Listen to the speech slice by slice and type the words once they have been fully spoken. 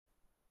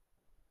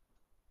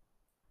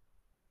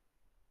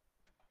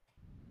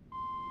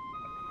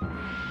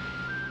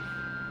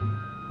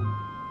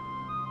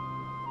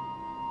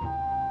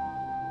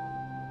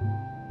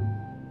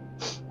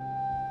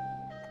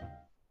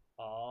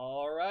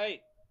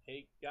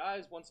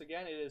Guys, once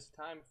again, it is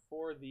time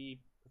for the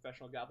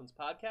Professional Goblins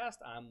podcast.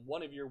 I'm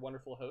one of your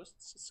wonderful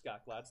hosts,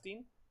 Scott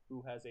Gladstein,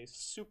 who has a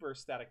super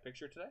static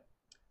picture today.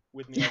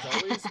 With me, as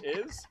always,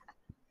 is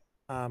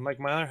Mike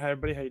Myler. Hi,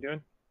 everybody. How you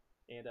doing?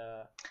 and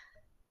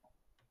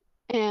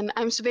And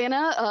I'm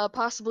Savannah,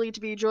 possibly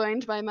to be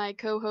joined by my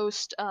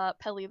co-host,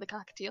 Pelly the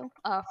Cockatiel.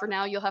 For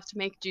now, you'll have to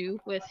make do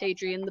with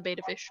Hadrian the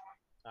Beta Fish.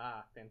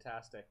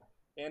 fantastic.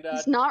 And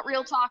He's not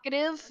real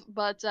talkative,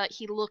 but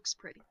he looks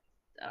pretty.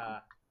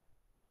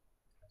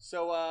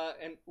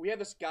 and we have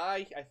this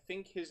guy. I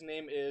think his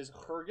name is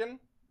Jurgen,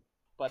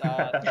 but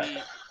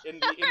in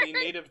the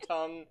native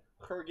tongue,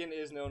 Jurgen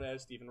is known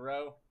as Stephen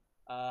Rowe,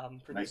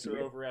 producer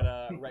over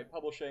at Wright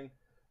Publishing.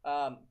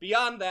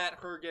 Beyond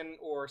that, Jurgen,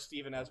 or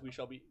Stephen as we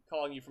shall be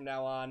calling you from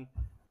now on,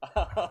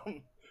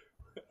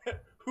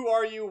 who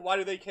are you? Why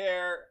do they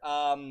care?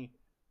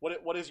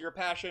 What is your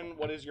passion?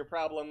 What is your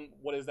problem?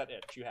 What is that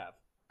itch you have?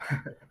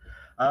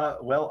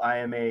 Well, I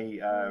am a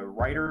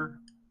writer,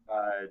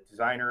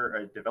 designer,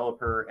 a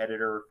developer,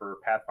 editor for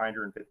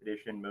Pathfinder and 5th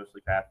edition, mostly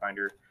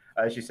Pathfinder.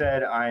 As you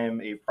said, I'm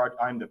the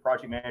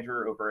project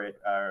manager over at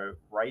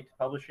Wright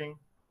Publishing,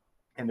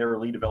 and they're a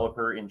lead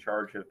developer in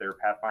charge of their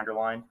Pathfinder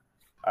line.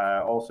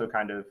 Also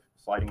kind of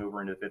sliding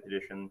over into the 5th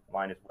edition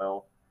line as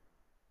well.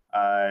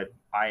 I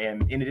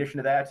am, in addition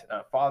to that,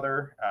 a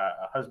father,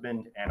 a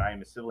husband, and I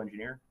am a civil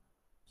engineer.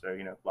 So,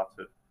 lots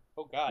of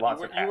Oh God, lots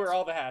you of wear hats.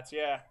 all the hats,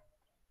 yeah.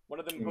 One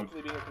of them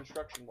hopefully being a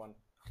construction one.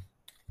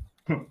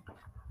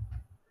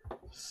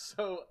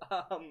 So,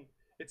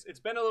 it's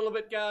been a little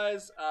bit,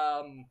 guys.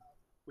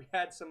 We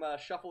had some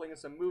shuffling and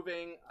some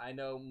moving. I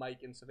know Mike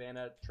and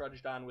Savannah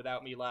trudged on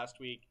without me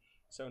last week,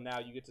 so now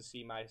you get to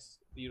see my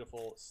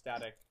beautiful,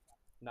 static,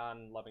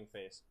 non-loving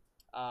face.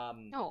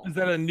 Oh. Is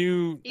that a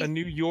New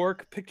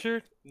York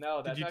picture? No,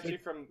 Did that's you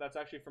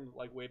actually from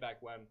like way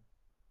back when.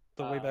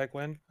 The way back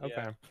when? Okay.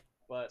 Yeah.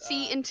 But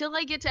See, until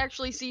I get to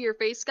actually see your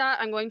face, Scott,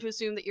 I'm going to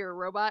assume that you're a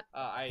robot.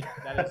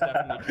 that is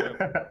definitely true.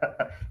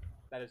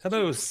 That is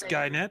Hello, true.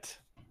 Skynet.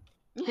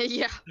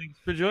 Yeah. Thanks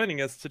for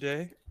joining us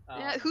today.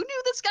 Yeah. Who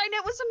knew that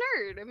Skynet was a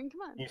nerd? I mean, come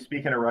on. You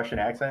speak in a Russian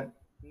accent?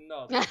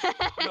 No,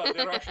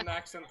 the Russian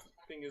accent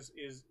thing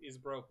is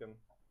broken.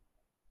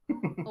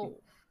 Oh.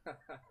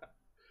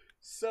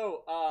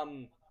 So,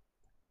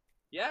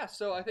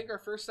 so I think our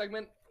first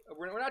segment,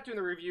 we're not doing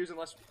the reviews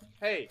unless,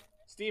 hey,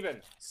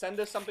 Steven, send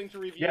us something to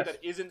review Yes. that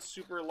isn't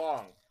super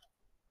long.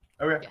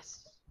 Okay.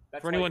 Yes.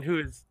 That's For anyone who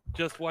is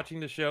just watching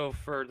the show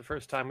for the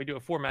first time, we do a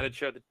formatted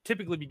show that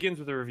typically begins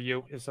with a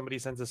review if somebody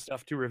sends us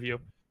stuff to review.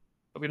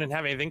 But we didn't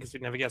have anything because we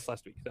didn't have a guest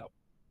last week. So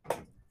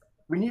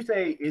When you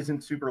say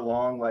isn't super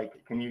long,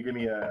 like, can you give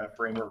me a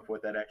framework for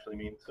what that actually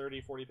means?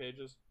 30, 40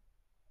 pages.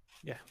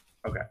 Yeah.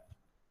 Okay.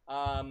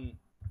 And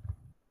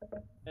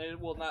it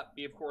will not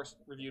be, of course,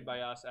 reviewed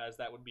by us, as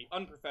that would be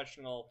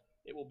unprofessional.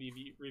 It will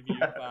be reviewed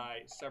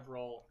by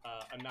several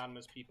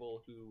anonymous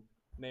people who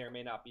may or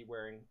may not be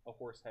wearing a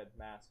horse head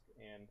mask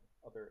and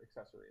other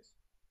accessories.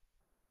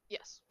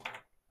 Yes.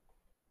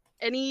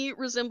 Any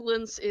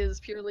resemblance is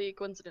purely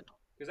coincidental.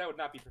 Because that would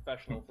not be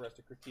professional for us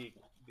to critique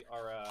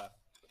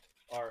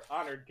our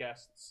honored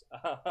guests'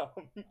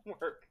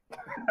 work.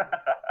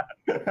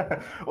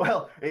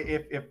 Well,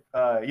 if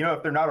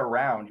they're not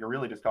around, you're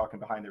really just talking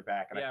behind their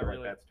back, and Yeah, I feel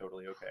really. like that's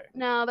totally okay.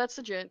 No, that's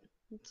legit.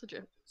 It's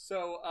legit.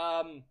 So,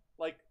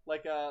 like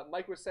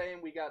Mike was saying,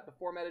 we got the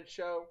formatted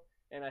show,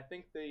 and I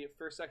think the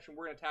first section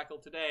we're going to tackle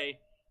today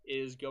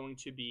is going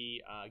to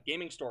be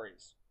gaming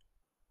stories.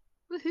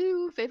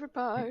 Woohoo! Favorite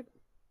part.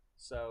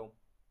 So,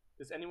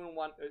 does anyone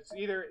want?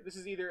 This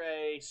is either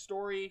a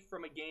story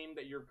from a game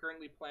that you're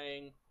currently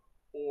playing,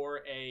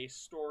 or a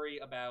story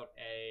about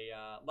a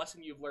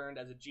lesson you've learned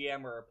as a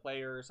GM or a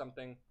player or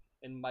something.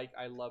 And Mike,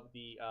 I love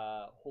the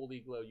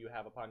holy glow you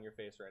have upon your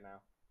face right now.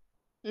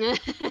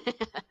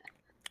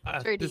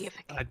 It's very deific.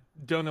 I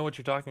don't know what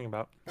you're talking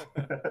about.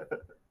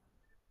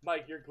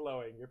 Mike, you're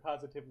glowing. You're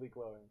positively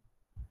glowing.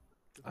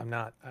 I'm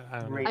not. I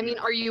don't know. Great. I mean,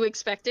 are you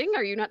expecting?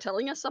 Are you not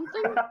telling us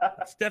something?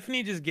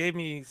 Stephanie just gave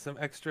me some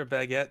extra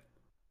baguette,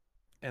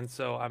 and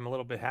so I'm a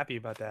little bit happy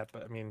about that.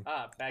 But I mean,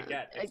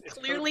 Baguette. It's code for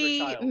Clearly,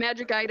 child.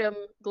 magic item,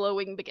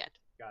 glowing baguette.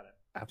 Got it.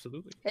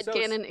 absolutely.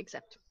 Headcanon,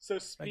 accept. So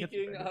get the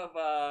speaking baguette.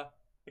 of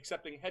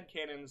accepting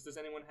headcanons, does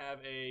anyone have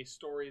a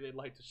story they'd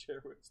like to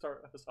share?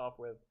 Start us off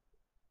with.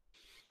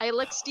 I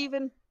elect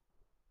Steven.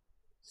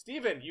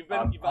 Steven, you've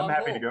I'm on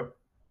happy hold. to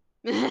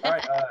go. All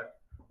right.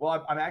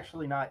 Well, I'm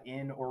actually not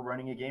in or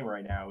running a game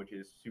right now, which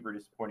is super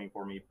disappointing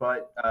for me.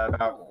 But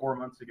about 4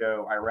 months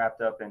ago, I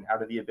wrapped up an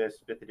Out of the Abyss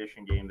 5th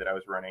edition game that I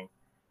was running,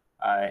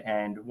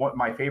 and what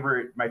my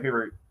favorite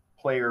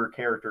player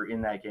character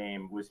in that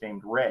game was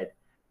named Red,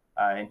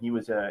 and he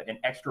was an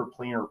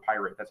extraplanar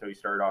pirate. That's how he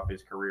started off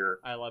his career.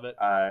 I love it.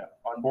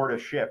 On board a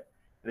ship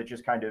that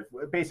just kind of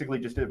basically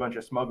just did a bunch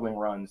of smuggling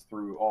runs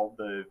through all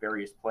the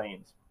various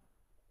planes.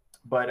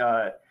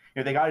 But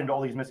they got into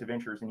all these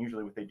misadventures, and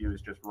usually what they do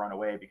is just run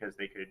away because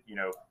they could,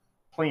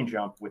 plane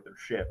jump with their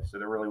ship. So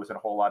there really wasn't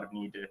a whole lot of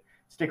need to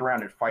stick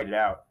around and fight it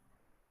out.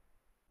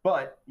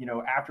 But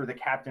after the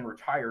captain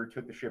retired,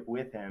 took the ship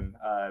with him.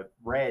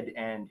 Red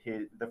and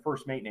the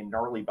first mate named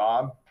Gnarly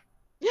Bob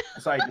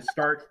decided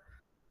to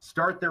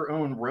start their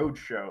own road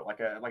show, like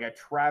a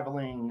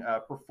traveling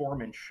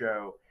performance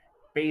show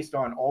based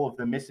on all of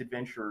the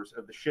misadventures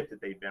of the ship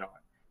that they'd been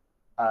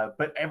on.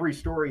 But every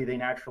story they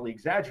naturally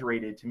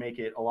exaggerated to make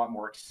it a lot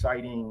more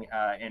exciting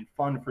and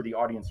fun for the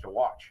audience to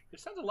watch. It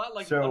sounds a lot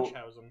like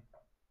Munchausen.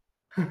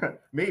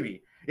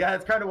 Maybe, yeah.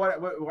 That's kind of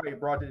what it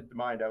brought it to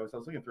mind. I was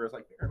looking through. I was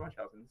like, Baron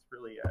Munchausen. This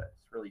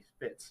really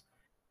fits.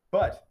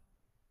 But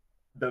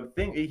the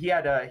thing he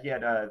had I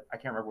can't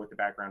remember what the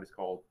background is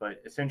called, but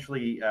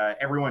essentially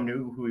everyone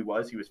knew who he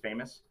was. He was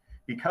famous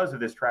because of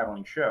this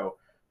traveling show.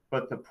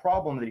 But the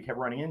problem that he kept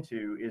running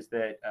into is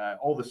that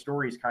all the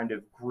stories kind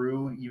of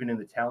grew even in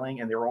the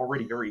telling, and they were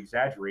already very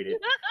exaggerated.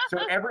 So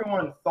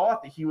everyone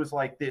thought that he was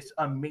like this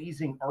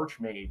amazing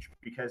archmage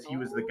because he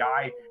was the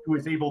guy who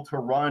was able to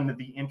run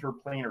the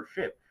interplanar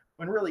ship,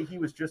 when really he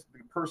was just the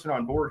person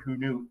on board who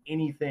knew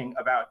anything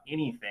about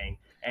anything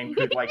and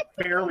could like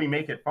barely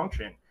make it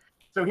function.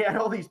 So he had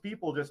all these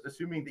people just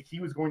assuming that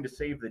he was going to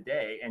save the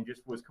day and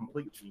just was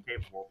completely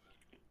incapable.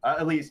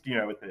 At least,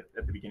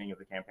 at the beginning of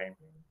the campaign.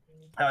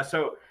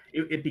 So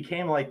it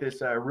became like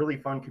this really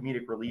fun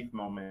comedic relief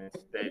moment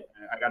that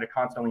I got to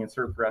constantly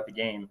insert throughout the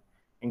game,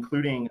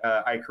 including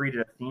I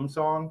created a theme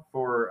song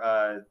for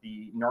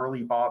the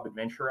Gnarly Bob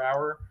Adventure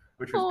Hour,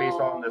 which was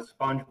based on the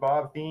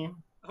SpongeBob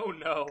theme. Oh,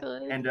 no.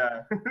 Good. And,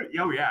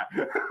 oh, yeah.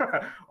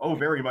 Oh,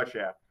 very much,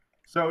 yeah.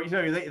 So,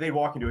 they'd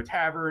walk into a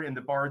tavern and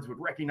the bards would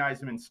recognize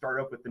them and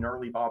start up with the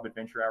Gnarly Bob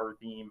Adventure Hour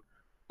theme.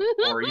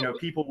 Or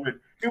people would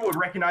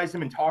recognize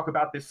him and talk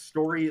about this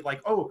story like,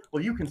 oh,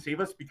 well, you can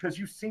save us because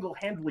you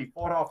single-handedly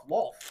fought off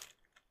Lolth.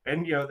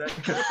 And that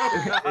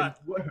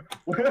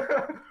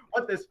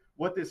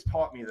what this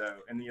taught me though,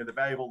 and the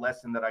valuable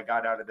lesson that I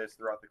got out of this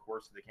throughout the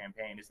course of the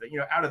campaign is that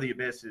Out of the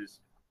Abyss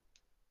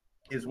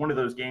is one of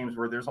those games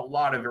where there's a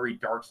lot of very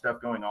dark stuff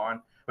going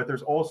on, but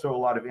there's also a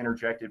lot of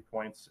interjected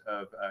points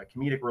of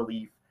comedic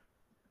relief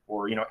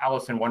or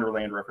Alice in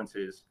Wonderland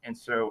references, and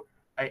so.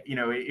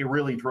 It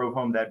really drove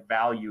home that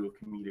value of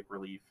comedic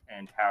relief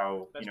and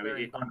how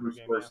it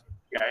underscores,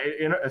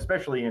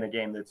 especially in a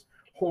game that's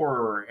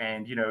horror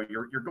and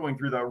you're going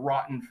through the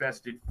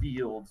rotten-infested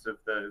fields of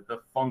the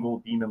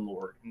fungal demon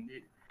lord, and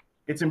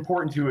it's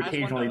important to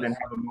occasionally then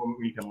have a moment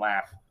where you can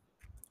laugh.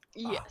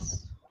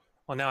 Yes.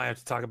 Well, now I have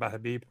to talk about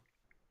Habib.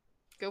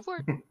 Go for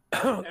it.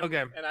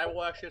 Okay. And I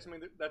will actually have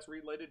something that's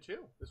related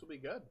too. This will be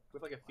good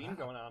with like a theme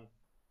going on.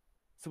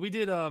 So we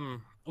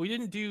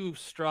didn't do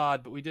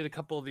Strahd, but we did a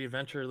couple of the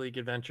Adventure League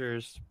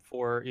adventures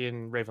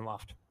in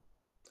Ravenloft.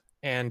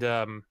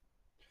 And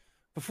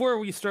before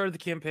we started the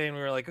campaign, we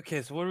were like,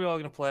 okay, so what are we all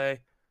gonna play?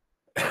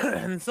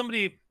 And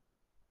then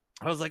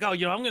I was like, oh,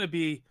 I'm gonna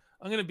be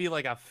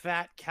like a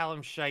fat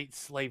Callum Shite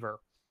slaver.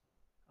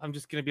 I'm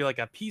just gonna be like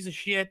a piece of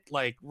shit,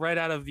 like right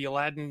out of the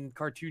Aladdin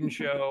cartoon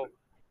show,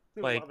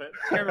 like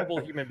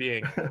terrible human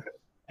being.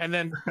 And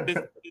then this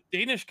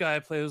Danish guy I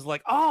played was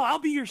like, oh, I'll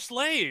be your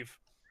slave.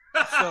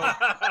 So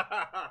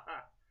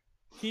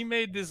he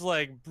made this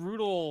like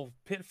brutal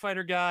pit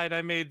fighter guy, and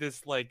I made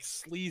this like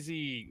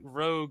sleazy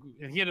rogue,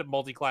 and he ended up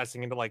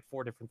multi-classing into like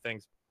 4 different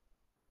things.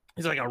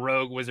 He's like a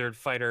rogue, wizard,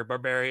 fighter,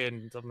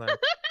 barbarian, something.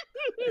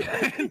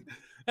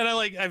 And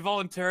I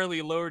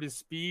voluntarily lowered his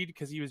speed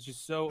because he was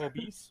just so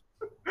obese.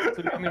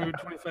 So he only moved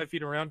 25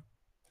 feet around.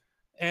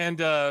 And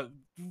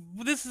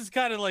this is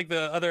kind of like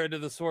the other end of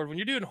the sword. When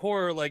you're doing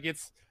horror, like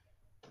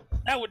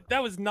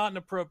that was not an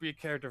appropriate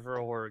character for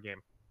a horror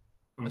game.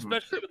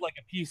 Especially with like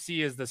a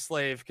PC as the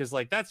slave, because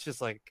like that's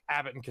just like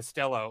Abbott and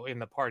Costello in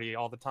the party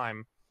all the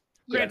time.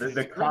 Yeah,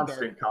 the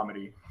constant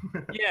comedy.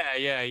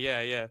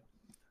 Yeah.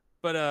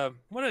 But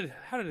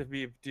how did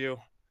Habib do?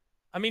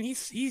 I mean, he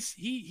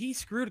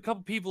screwed a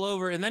couple people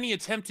over, and then he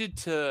attempted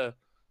to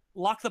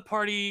lock the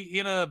party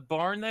in a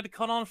barn that had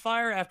caught on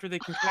fire after they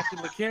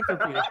contracted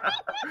lycanthropy.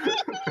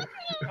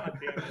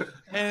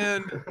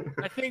 And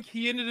I think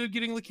he ended up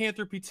getting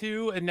lycanthropy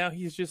too, and now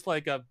he's just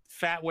like a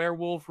fat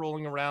werewolf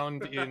rolling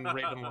around in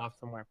Ravenloft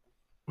somewhere.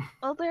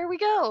 Well, there we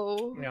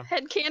go. Yeah.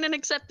 Headcanon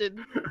accepted.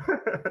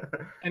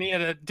 And he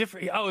had a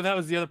different. Oh, that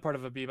was the other part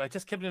of Habib. I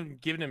just kept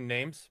giving him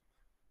names.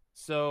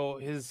 So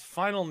his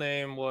final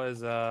name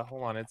was.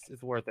 Hold on,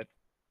 it's worth it.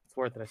 It's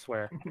worth it, I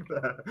swear.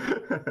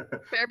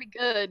 Better be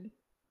good.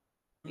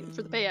 Even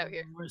for the payout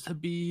here. Where's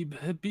Habib?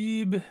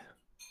 Habib,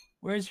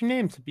 where's your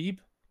name, Habib?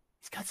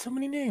 He's got so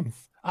many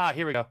names. Ah,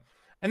 here we go.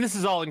 And this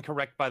is all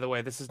incorrect, by the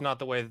way. This is not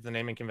the way that the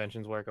naming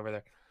conventions work over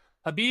there.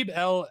 Habib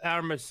el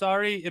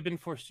Armasari ibn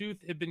Forsuth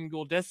ibn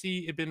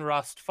Goldesi ibn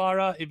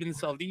Rastfara ibn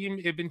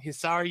Salim ibn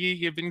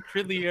Hisari ibn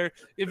Krillir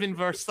ibn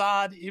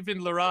Varsad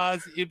ibn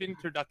Laraz ibn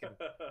Turducken.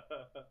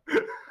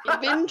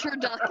 Ibn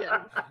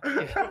Turducken.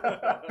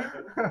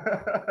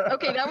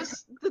 Okay,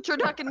 the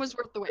Turducken was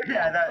worth the wait.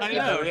 Yeah, I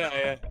know,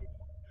 yeah.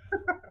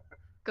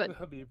 Good.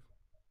 Habib.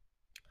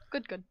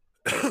 Good.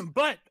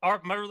 But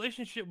my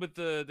relationship with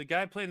the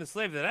guy playing the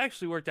slave, that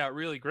actually worked out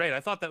really great.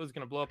 I thought that was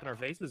going to blow up in our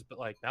faces, but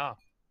like, nah.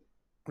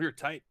 We were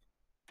tight.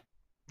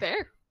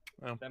 Fair.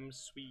 Them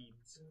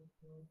Swedes.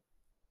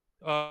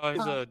 He's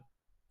a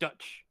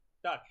Dutch.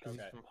 Dutch. 'Cause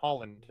Okay. He's from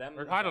Holland. Them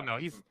Or, I don't know.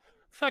 Dutch. He's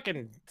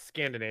fucking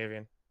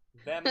Scandinavian.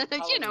 Them.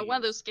 You know, one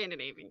of those Polynesians.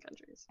 Scandinavian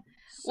countries.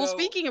 Well, So-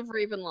 speaking of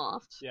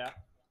Ravenloft, Yeah.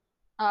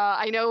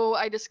 I know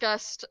I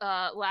discussed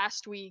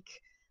last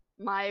week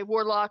my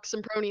warlock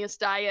Sempronius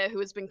Dia, who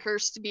has been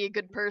cursed to be a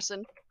good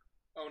person.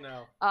 Oh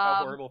no.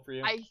 How Um, horrible for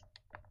you.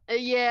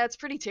 Yeah, it's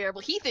pretty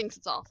terrible. He thinks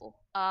it's awful.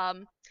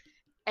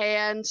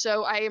 And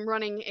so I am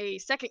running a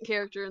second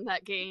character in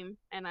that game,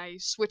 and I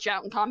switch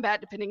out in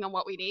combat depending on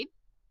what we need.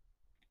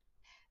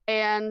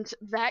 And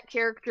that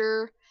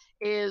character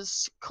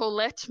is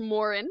Colette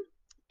Morin,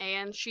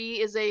 and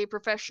she is a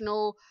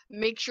professional,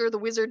 make sure the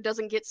wizard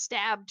doesn't get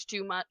stabbed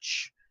too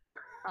much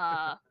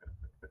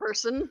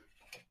person.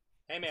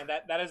 Hey man,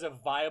 that is a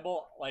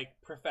viable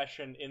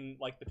profession in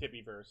the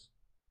Tippyverse.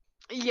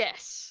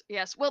 Yes,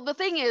 yes. Well, the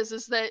thing is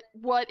that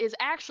what is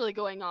actually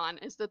going on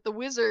is that the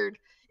wizard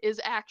is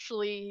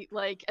actually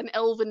an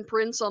elven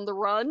prince on the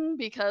run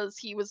because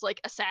he was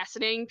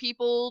assassinating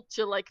people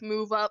to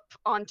move up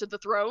onto the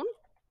throne.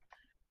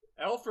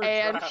 Elford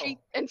And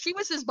Drow. she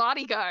was his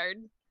bodyguard.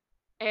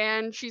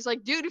 And she's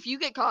like, dude, if you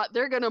get caught,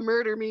 they're gonna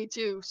murder me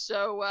too.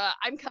 So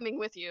I'm coming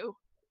with you.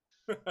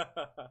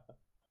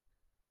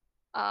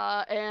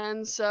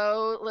 And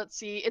so let's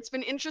see. It's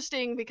been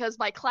interesting because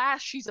by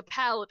class she's a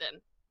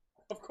paladin.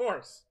 Of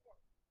course.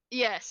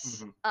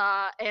 Yes.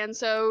 Mhm. And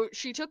so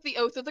she took the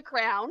oath of the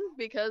crown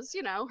because,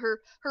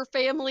 her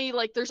family,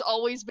 there's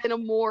always been a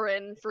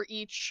Morin for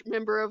each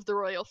member of the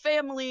royal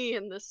family,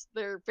 and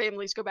their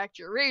families go back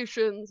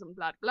generations and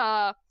blah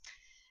blah.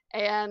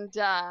 And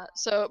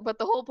but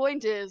the whole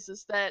point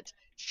is that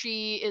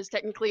she is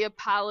technically a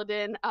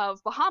paladin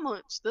of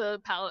Bahamut, the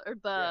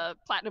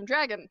Platinum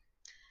Dragon.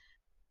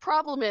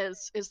 Problem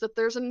is that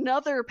there's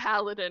another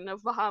paladin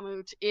of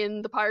Bahamut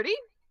in the party.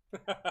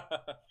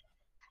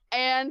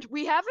 And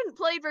we haven't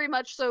played very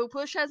much, so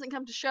push hasn't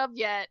come to shove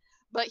yet.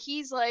 But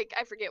he's I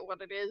forget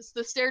what it is,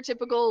 the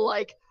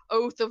stereotypical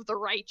oath of the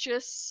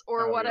righteous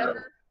or Oh,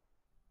 whatever.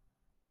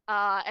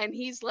 And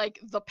he's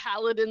the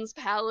paladin's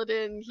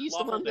paladin. He's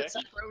Lawful the one that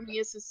dick.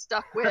 Sempronius is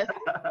stuck with,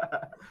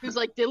 who's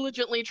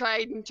diligently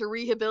trying to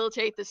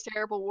rehabilitate this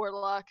terrible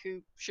warlock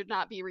who should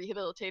not be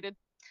rehabilitated.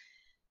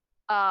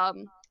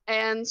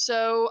 And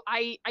so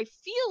I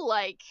feel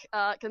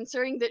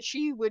considering that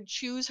she would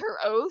choose her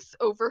oath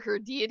over her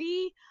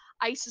deity,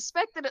 I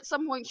suspect that at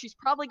some point she's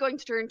probably going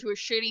to turn into a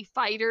shitty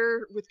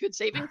fighter with good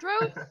saving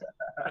throws.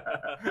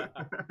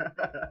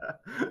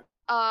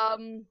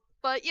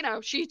 But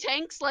she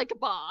tanks like a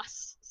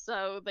boss,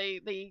 so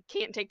they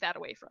can't take that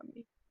away from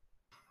me.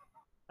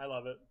 I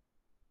love it.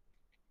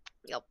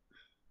 Yep.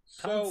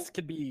 So Paladins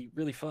could be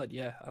really fun.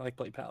 Yeah, I like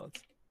playing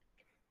paladins.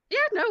 Yeah,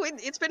 no,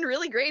 it's been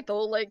really great. The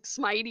whole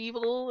smite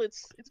evil,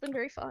 it's been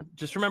very fun.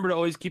 Just remember to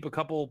always keep a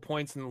couple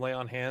points in the lay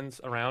on hands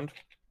around,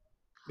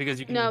 because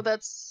you can. No,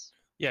 that's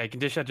Yeah, you can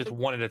dish out just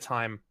one at a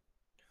time.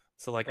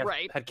 So I've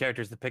Right. had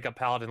characters that pick up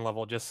paladin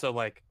level just so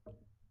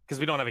because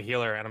we don't have a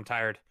healer and I'm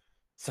tired.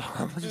 So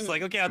I'm just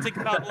okay, I'll take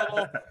the paladin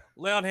level,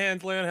 lay on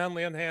hands, lay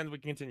on hand, we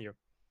can continue.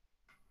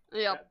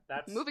 yep.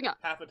 that's Moving on.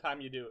 half the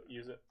time you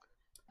use it.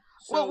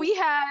 Well, So- we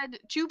had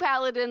 2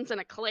 paladins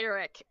and a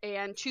cleric,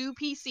 and 2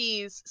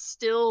 PCs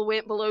still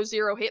went below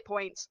 0 hit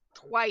points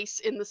twice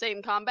in the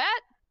same combat.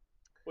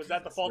 was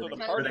that the fault of the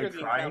Were party they or the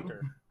trying?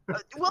 encounter?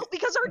 Well,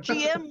 because our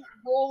GM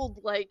rolled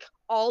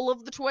all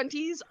of the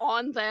 20s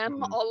on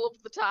them Mhm. all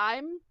of the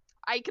time,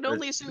 I can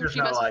only assume there's she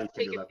not a must lot have you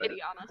can do taken about that.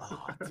 pity on us.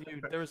 Oh,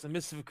 dude, there was a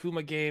Mists of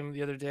Akuma game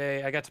the other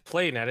day. I got to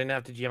play in it. I didn't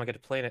have to GM. I got to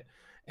play in it.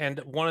 And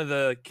one of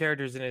the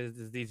characters in it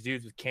is these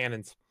dudes with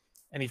cannons.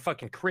 And he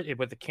fucking critted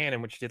with the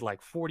cannon, which did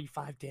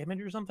 45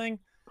 damage or something.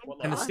 What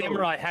And the level?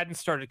 samurai hadn't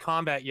started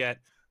combat yet.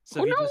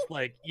 So Oh, he no. just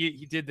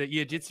he did the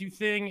Iijitsu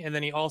thing, and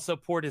then he also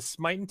poured his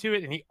smite into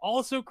it, and he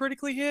also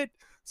critically hit.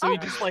 So he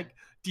Oh. just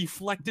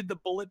deflected the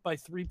bullet by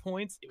 3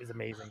 points. It was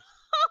amazing.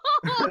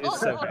 It's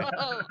so good.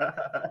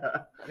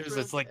 It was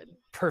this Real good.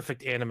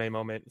 perfect anime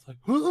moment. It's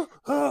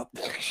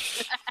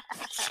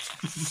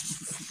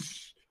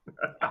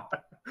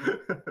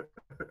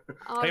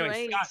All Anyway,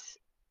 right. Scott.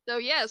 So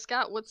yeah,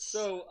 Scott, what's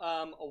So,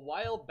 a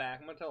while back,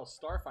 I'm gonna tell a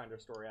Starfinder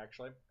story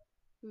actually.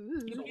 Ooh.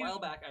 So a while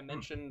back, I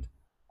mentioned,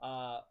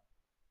 what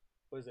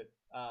is it?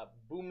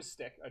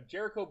 Boomstick,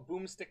 Jericho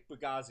Boomstick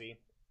Bugazi,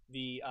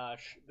 the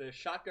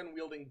shotgun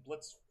wielding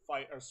blitz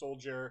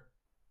soldier,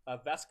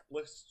 Vesk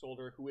Blitz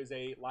soldier, who is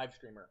a live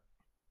streamer.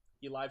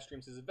 He live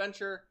streams his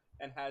adventure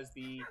and has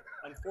the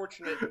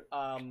unfortunate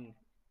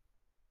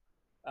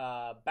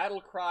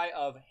battle cry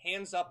of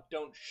 "Hands up,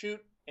 don't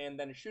shoot," and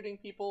then shooting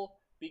people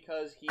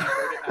because he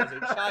heard it as a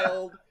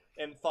child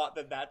and thought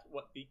that that's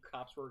what the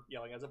cops were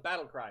yelling as a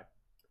battle cry.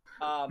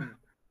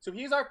 So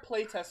he's our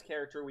playtest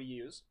character we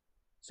use.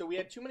 So we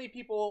had too many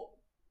people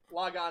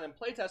log on and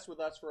playtest with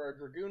us for our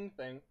Dragoon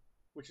thing,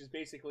 which is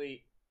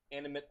basically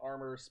animate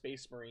armor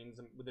Space Marines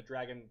with a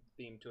dragon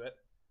theme to it.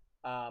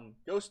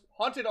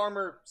 Haunted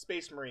armor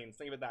Space Marines,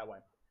 think of it that way.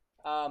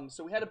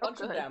 So we had a bunch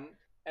of Okay. them,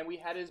 and we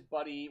had his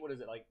buddy, what is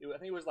it, I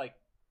think it was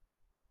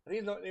I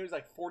think it was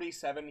like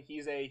 47.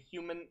 He's a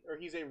human, or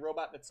he's a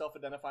robot that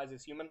self-identifies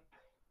as human.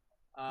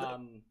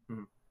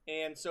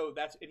 And so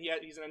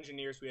he's an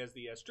engineer, so he has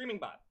the streaming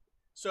bot.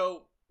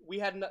 So we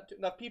had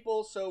enough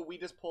people, so we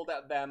just pulled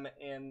out them,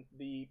 and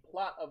the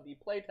plot of the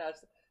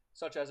playtest,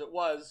 such as it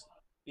was,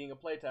 being a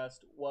playtest,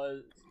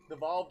 was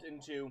devolved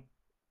into...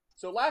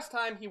 So last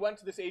time he went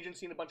to this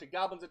agency and a bunch of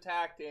goblins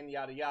attacked and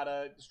yada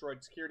yada,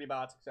 destroyed security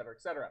bots, etc.,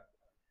 etc.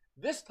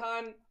 This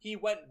time he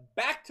went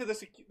back to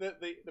the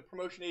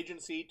promotion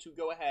agency to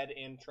go ahead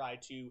and try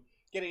to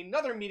get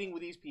another meeting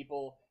with these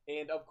people,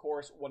 and of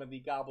course one of the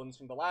goblins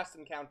from the last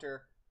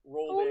encounter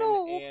rolled in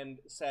and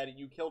said,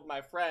 "You killed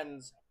my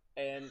friends,"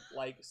 and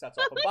like sets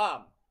off a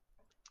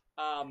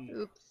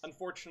bomb.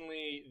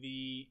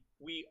 Unfortunately,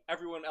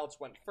 everyone else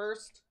went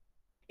first,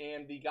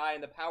 and the guy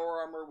in the power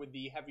armor with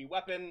the heavy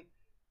weapon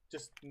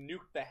just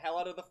nuked the hell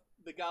out of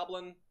the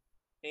goblin,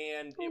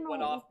 and it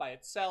went off by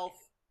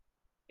itself.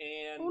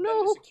 And then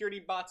the security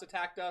bots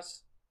attacked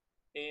us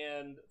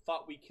and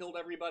thought we killed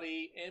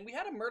everybody, and we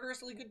had a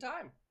murderously good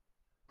time.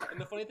 And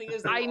the funny thing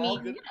is, they were all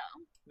good.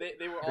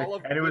 They were all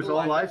of and it was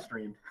all live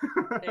streamed.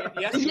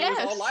 Yes, it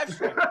was all live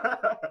streamed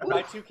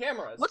by 2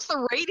 cameras. What's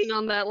the rating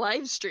on that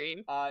live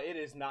stream? It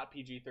is not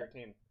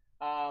PG-13.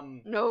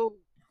 No.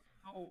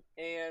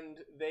 And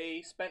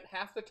they spent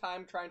half the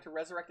time trying to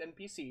resurrect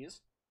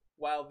NPCs,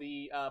 while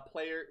the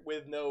player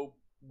with no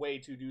way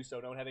to do so,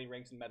 no one had any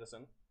ranks in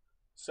medicine.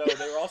 So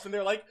they were also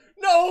there like,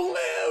 "No,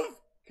 live!"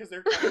 Because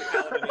they're kind of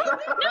paladin.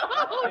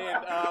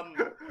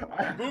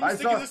 And I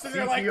saw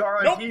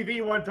CPR on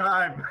TV one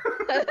time.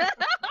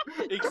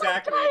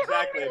 Exactly.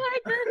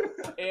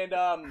 And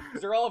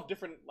they're all of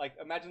different, like,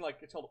 imagine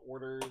like it's called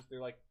orders. They're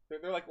like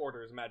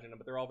orders, imagine them,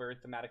 but they're all very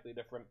thematically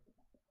different.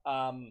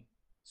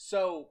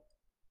 So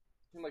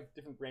like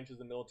different branches of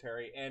the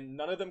military, and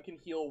none of them can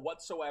heal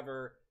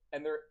whatsoever.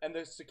 And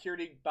the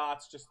security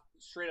bots just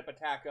straight up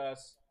attack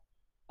us.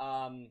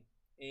 And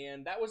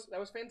that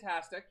was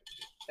fantastic.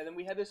 And then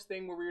we had this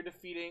thing where we were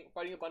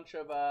fighting a bunch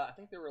of I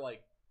think they're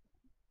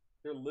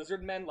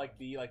lizard men, like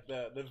the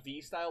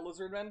V style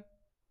lizard men.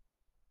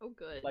 Oh,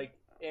 good. Like,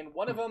 and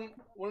one of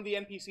the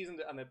NPCs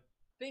on the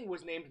thing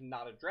was named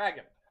Not a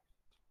Dragon.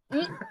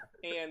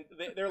 And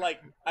they're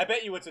like, "I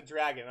bet you it's a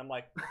dragon." I'm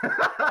like,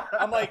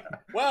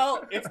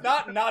 well, it's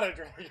not a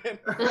dragon. And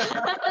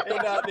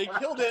they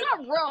killed it.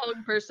 Not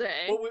wrong per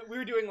se. Well, we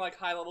were doing like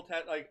high level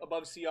like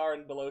above CR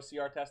and below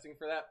CR testing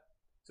for that.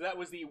 So that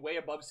was the way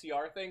above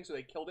CR thing. So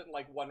they killed it in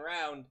like 1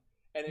 round,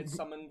 and it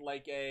summoned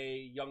like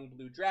a young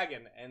blue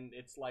dragon, and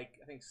it's like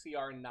I think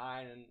CR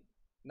 9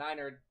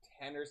 or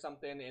 10 or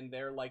something, and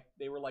they were like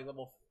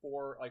level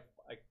 4, like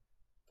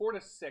 4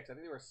 to 6. I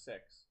think they were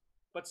 6.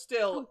 But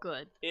still,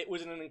 good. It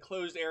was in an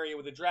enclosed area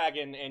with a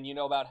dragon, and you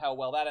know about how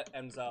well that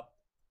ends up.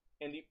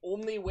 And the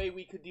only way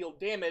we could deal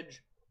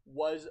damage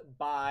was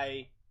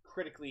by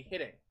critically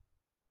hitting.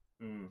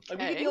 Like,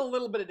 we could deal a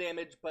little bit of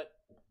damage, but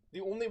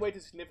the only way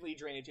to significantly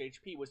drain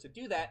HP was to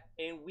do that,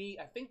 and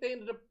I think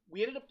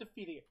we ended up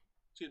defeating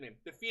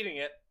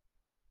it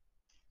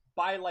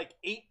by like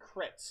 8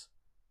 crits.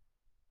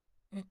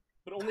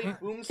 But only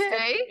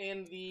Boomstick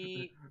and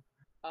the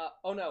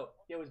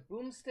it was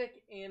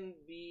Boomstick and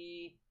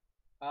the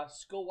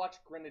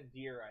Skullwatch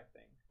Grenadier, I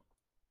think.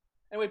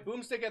 Anyway,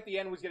 Boomstick at the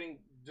end was getting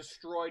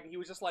destroyed, and he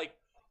was just like,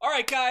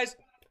 "Alright guys,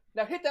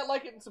 now hit that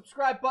like and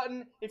subscribe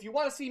button. If you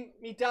want to see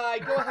me die,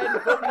 go ahead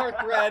and vote in our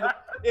thread.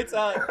 It's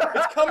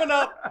coming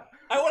up.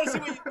 I want to see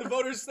what the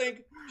voters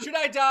think. Should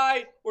I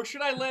die or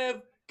should I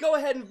live? Go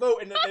ahead and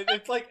vote." And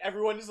it's like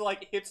everyone just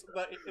like hits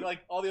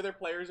like all the other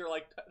players are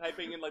like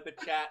typing in like the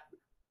chat,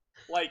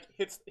 like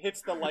hits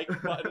the like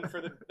button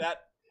for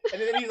that. And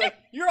then he's like,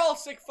 "You're all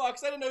sick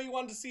fucks. I didn't know you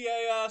wanted to see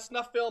a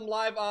snuff film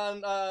live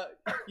on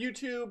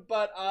YouTube,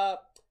 but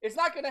it's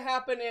not gonna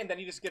happen." And then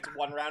he just gets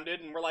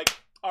 1-rounded, and we're like,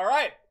 "All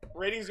right,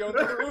 ratings going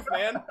through the roof,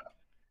 man."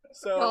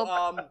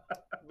 So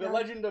the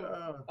legend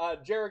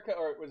of Jericho,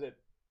 or was it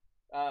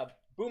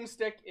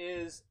Boomstick,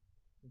 is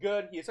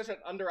good. He is such an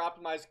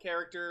under-optimized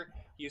character.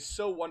 He is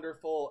so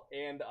wonderful,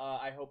 and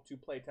I hope to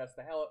playtest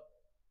the hell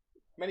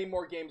many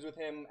more games with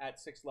him at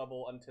 6th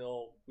level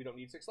until we don't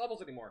need 6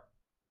 levels anymore.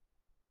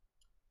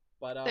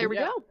 But there we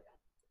go.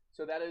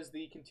 So that is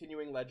the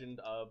continuing legend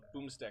of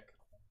Boomstick.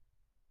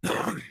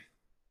 All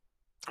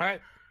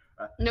right.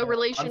 No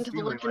relation to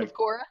the Legend of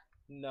Korra?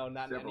 No,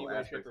 not in any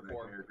way, shape, or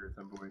form.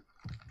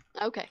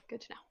 Okay, good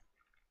to know.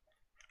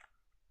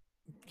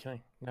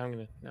 Okay, now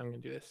I'm gonna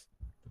do this.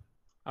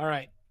 All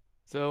right.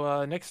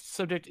 So next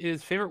subject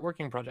is favorite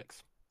working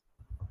projects.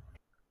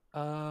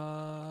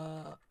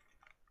 I've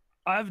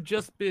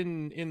just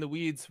been in the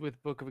weeds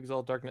with Book of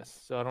Exalted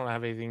Darkness, so I don't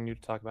have anything new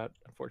to talk about,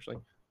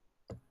 unfortunately.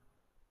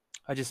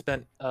 I just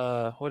spent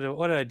what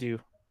did I do?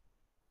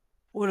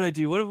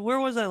 Where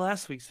was I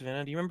last week,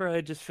 Savannah? Do you remember?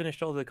 I just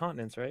finished all the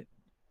continents, right?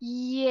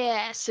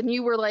 Yes, and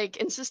you were like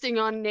insisting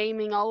on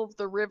naming all of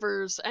the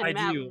rivers and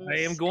mountains. I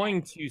am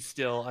going to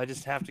still. I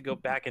just have to go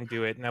back and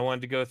do it, and I wanted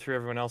to go through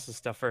everyone else's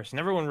stuff first. And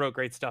everyone wrote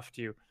great stuff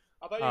too,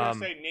 I thought you were gonna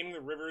say naming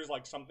the rivers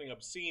like something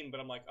obscene, but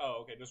I'm like,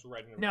 oh, okay, just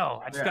writing.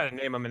 No, I just gotta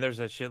name them, and there's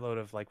a shitload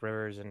of like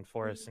rivers and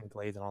forests and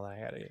glades and all that.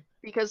 I gotta get.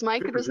 Because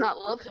Micah does not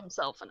love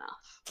himself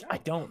enough. I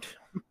don't.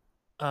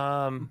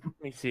 Let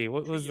me see.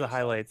 What was the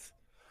highlights?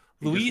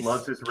 He just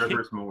loves his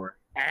rivers more.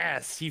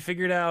 Ass. He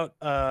figured out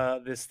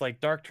this like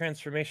dark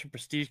transformation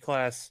prestige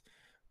class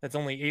that's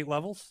only 8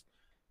 levels.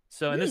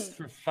 So and this is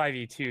for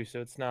 5e2,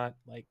 so it's not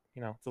like,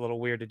 you know, it's a little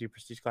weird to do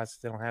prestige classes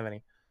if they don't have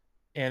any.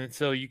 And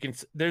so you can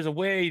there's a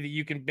way that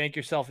you can make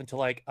yourself into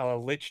like a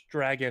lich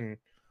dragon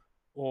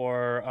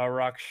or a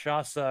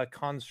rakshasa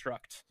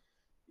construct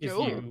if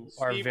you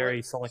are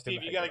very selective.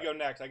 Steve, you gotta go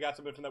next. I got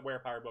something from that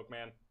Werepire book,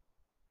 man.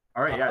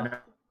 All right, yeah.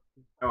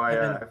 No,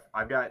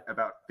 I've got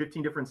about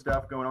 15 different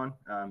stuff going on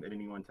at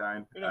any one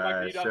time. Mike,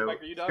 are you done?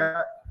 Mike, are you done?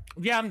 Scott,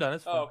 yeah, I'm done.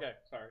 It's fine. Oh, okay.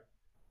 Sorry.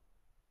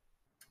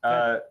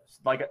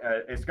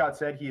 As Scott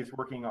said, he is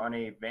working on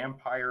a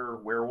vampire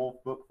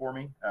werewolf book for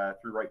me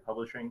through Wright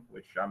Publishing,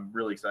 which I'm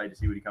really excited to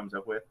see what he comes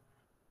up with.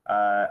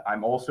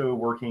 I'm also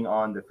working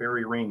on the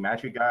Fairy Ring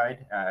Magic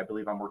Guide. I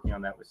believe I'm working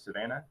on that with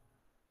Savannah.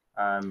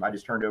 I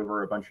just turned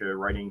over a bunch of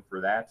writing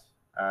for that.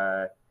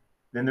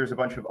 Then there's a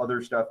bunch of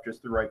other stuff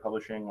just through Wright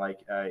Publishing, like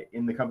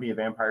in the Company of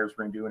Vampires,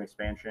 we're going to do an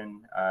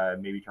expansion,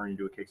 maybe turn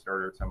into a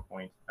Kickstarter at some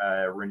point.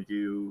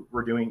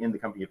 We're doing in the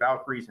Company of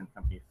Valkyries and the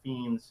Company of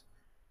Fiends.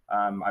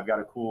 I've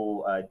got a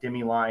cool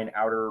Demi-Line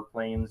Outer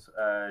Planes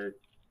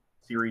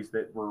series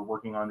that we're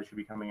working on that should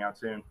be coming out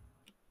soon.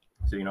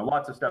 So, you know,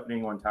 lots of stuff at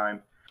any one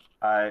time.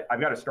 I've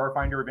got a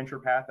Starfinder adventure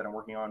path that I'm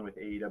working on with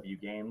AEW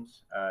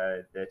Games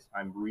that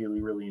I'm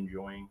really, really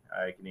enjoying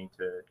getting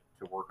to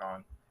work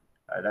on.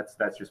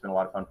 That's just been a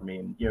lot of fun for me,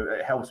 and you know,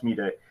 it helps me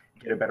to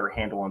get a better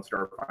handle on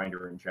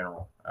Starfinder in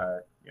general.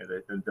 You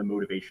know, the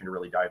motivation to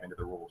really dive into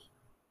the rules.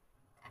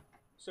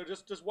 So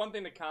just one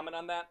thing to comment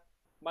on that,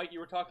 Mike. You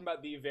were talking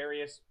about the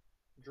various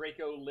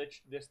Draco,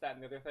 Lich, this, that,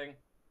 and the other thing.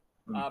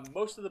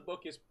 Most of the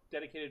book is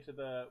dedicated to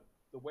the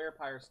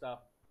Werepire stuff,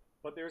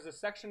 but there's a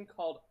section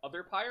called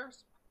Other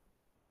Pyres.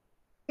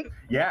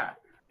 Yeah.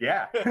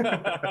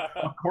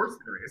 Of course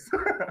there is.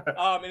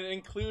 And it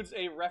includes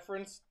a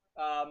reference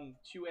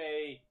to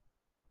a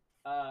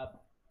I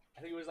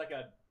think it was like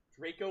a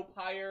Draco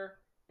Pyre,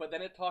 but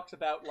then it talks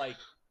about like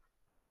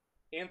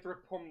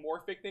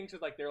anthropomorphic things, so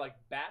like they're like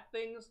bat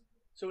things.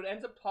 So it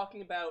ends up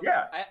talking about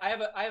I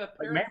have a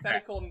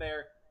parenthetical in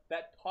there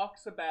that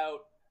talks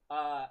about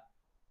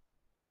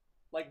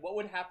like what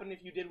would happen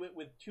if you did it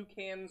with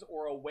toucans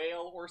or a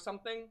whale or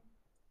something.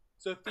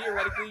 So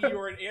theoretically,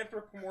 you're an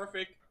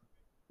anthropomorphic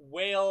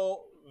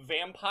whale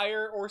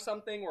vampire or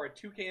something, or a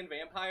toucan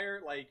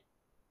vampire. Like,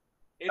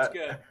 it's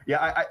good.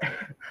 Yeah,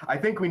 I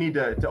think we need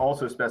to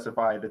also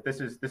specify that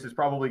this is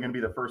probably going to be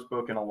the first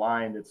book in a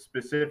line that's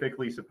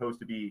specifically supposed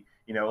to be,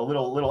 you know, a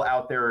little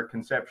out there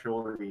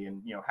conceptually,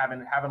 and you know,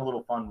 having a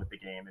little fun with the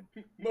game. And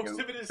most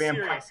of it is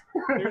serious.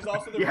 There's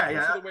also the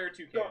reference to the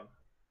were-toucan.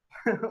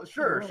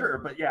 Sure,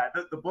 but yeah,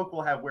 the book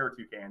will have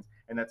were-toucans,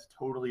 and that's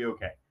totally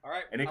okay. All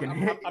right, and it can.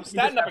 I'm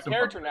statting up a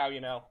character now,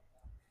 you know.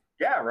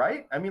 Yeah,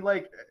 right. I mean,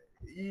 like,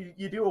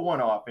 you do a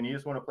one-off, and you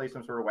just want to play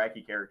some sort of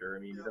wacky character.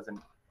 I mean, it doesn't.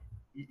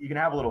 You can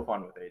have a little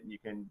fun with it. You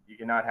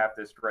cannot have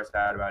to stress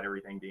out about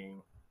everything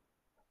being,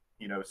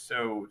 you know,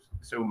 so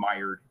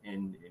mired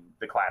in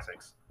the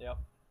classics. Yep.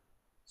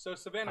 So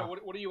Savannah,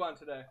 what are you on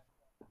today?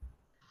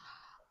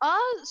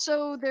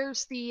 So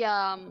there's the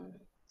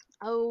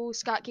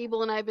Scott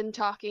Gable and I have been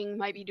talking,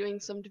 might be doing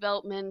some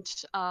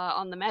development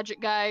on the Magic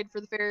Guide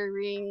for the Fairy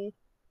Ring.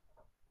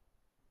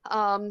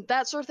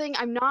 That sort of thing.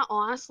 I'm not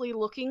honestly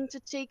looking to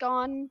take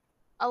on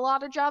a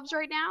lot of jobs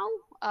right now.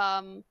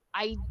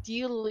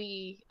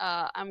 Ideally,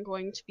 I'm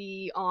going to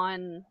be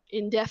on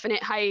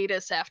indefinite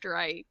hiatus after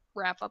I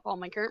wrap up all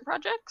my current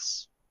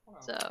projects. Wow.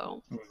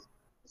 So,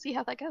 see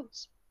how that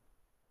goes.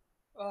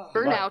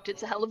 Burnout,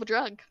 it's a hell of a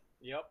drug.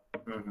 Yep.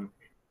 Mm-hmm.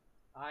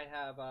 I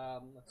have,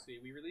 let's see,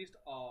 we released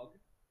AUG,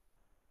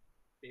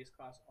 base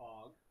class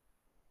AUG.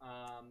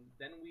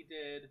 Then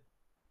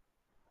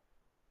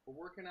we're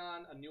working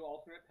on a new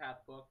alternate path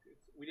book.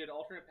 We did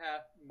alternate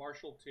path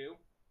Marshall 2.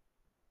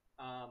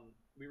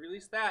 We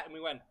released that and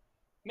we went,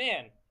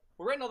 man,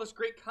 we're writing all this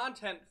great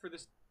content for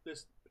this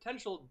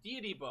potential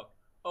deity book.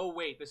 Oh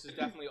wait, this is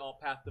definitely Alt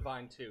Path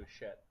Divine 2.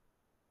 Shit.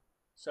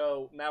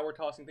 So now we're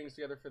tossing things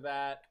together for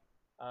that.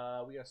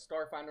 We got a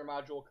Starfinder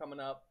module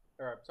coming up,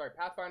 or sorry,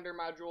 Pathfinder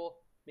module,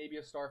 maybe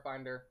a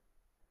Starfinder.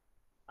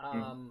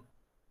 And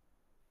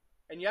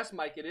yes,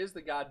 Mike, it is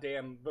the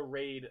goddamn the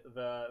raid,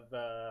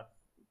 the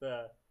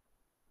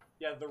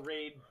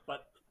raid,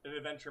 but an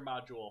adventure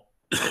module.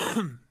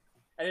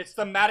 And it's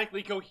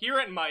thematically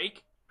coherent,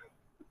 Mike.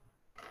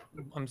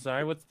 I'm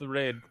sorry, what's the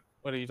raid?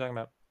 What are you talking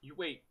about?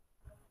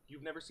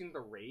 You've never seen the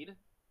raid?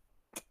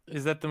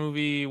 Is that the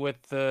movie with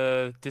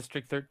the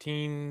District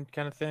 13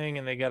 kind of thing,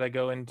 and they gotta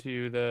go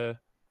into the?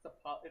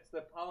 It's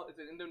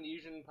an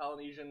Indonesian,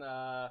 Polynesian,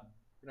 not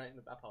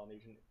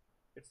Polynesian.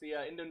 It's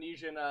the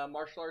Indonesian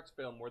martial arts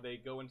film where they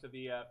go into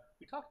the.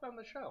 We talked about it on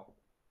the show.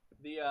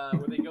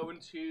 Where they go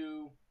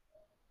into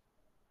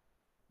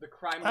the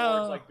crime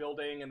lords like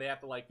building, and they have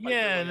to like. Fight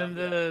Yeah, their and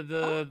way then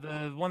up.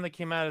 the one that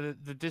came out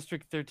of the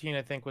District 13,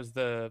 I think, was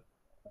the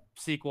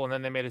sequel, and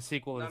then they made a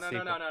sequel to No, the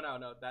no, sequel.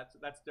 no.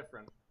 That's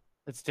different.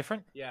 It's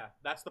different. Yeah,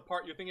 that's the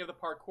part you're thinking of, the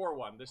parkour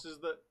one. This is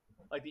the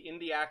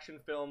indie action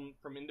film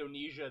from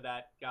Indonesia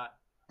that got.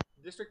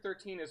 District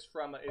 13 is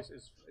from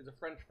is a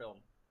French film.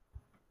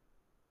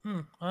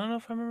 I don't know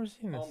if I remember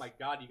seeing this. Oh my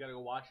god, you gotta go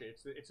watch it.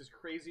 It's this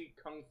crazy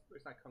kung.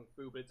 It's not kung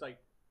fu, but it's like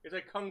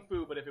kung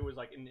fu, but if it was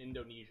like in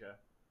Indonesia.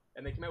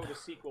 And they came out with a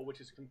sequel,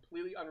 which is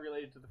completely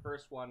unrelated to the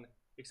first one,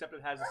 except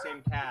it has the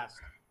same cast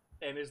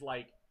and is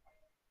like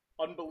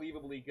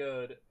unbelievably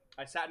good.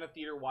 I sat in a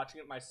theater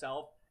watching it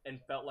myself and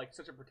felt like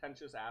such a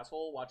pretentious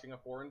asshole watching a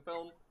foreign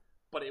film,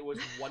 but it was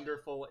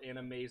wonderful and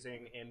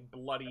amazing and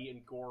bloody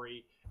and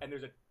gory. And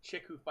there's a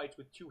chick who fights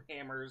with two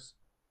hammers,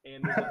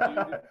 and there's a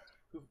dude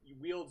who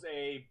wields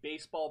a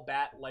baseball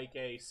bat like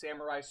a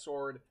samurai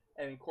sword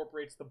and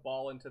incorporates the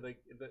ball into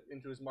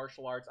into his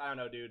martial arts. I don't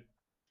know, dude.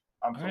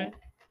 I'm sold. Alright.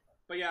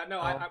 But yeah,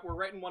 no, we're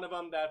writing one of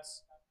them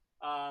that's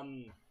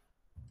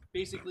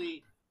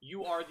basically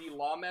you are the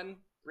lawmen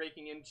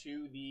breaking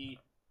into the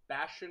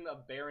bastion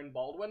of Baron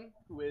Baldwin,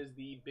 who is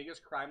the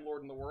biggest crime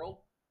lord in the world,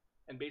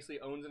 and basically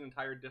owns an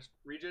entire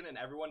region, and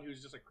everyone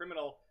who's just a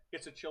criminal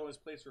gets to chill in his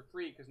place for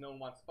free because no one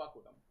wants to fuck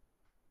with him.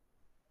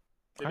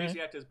 They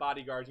basically act as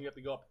bodyguards, and you have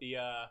to go up the...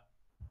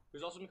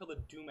 There's also something called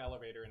the Doom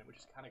Elevator in it, which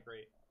is kind of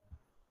great.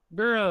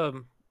 We're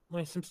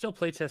I'm still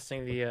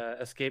playtesting the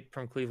Escape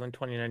from Cleveland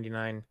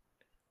 2099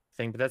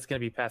 thing, but that's going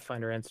to be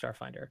Pathfinder and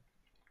Starfinder.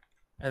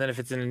 And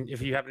then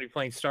if you happen to be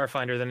playing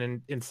Starfinder,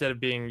 then instead of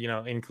being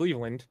in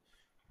Cleveland,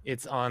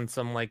 it's on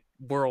some like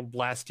world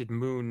blasted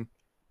moon,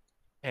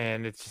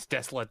 and it's just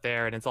desolate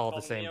there, and it's all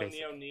the same.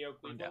 Neo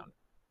Cleveland.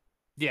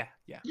 Yeah.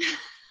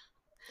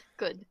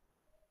 Good.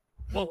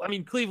 Well, I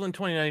mean, Cleveland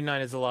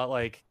 2099 is a lot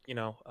like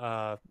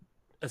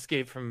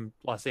Escape from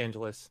Los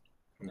Angeles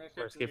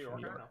or Escape from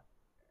New York.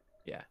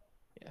 Yeah.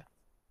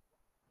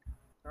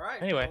 All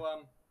right. Anyway.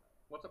 So,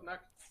 what's up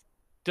next?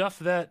 Stuff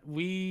that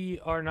we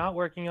are not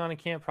working on and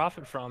can't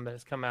profit from that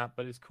has come out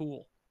but is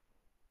cool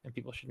and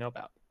people should know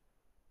about.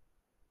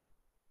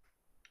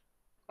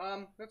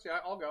 Let's see.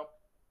 I'll go.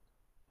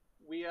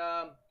 We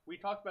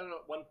talked about it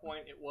at one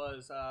point. It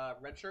was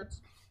red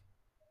shirts.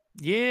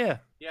 Yeah.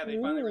 Yeah,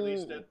 they finally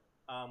released it.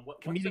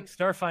 Comedic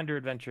Starfinder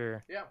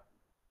adventure. Yeah.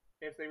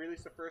 If they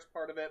released the first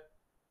part of it,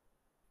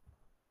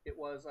 it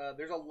was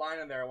there's a line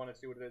in there. I want to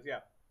see what it is. Yeah.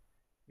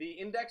 The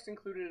index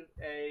included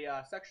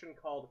a section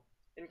called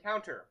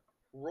Encounter.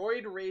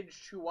 Roid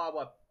Rage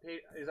Chihuahua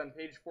is on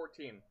page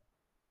 14.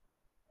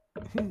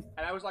 And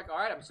I was like, all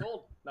right, I'm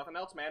sold. Nothing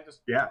else, man.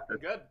 Just that's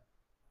good.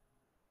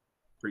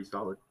 Pretty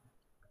solid.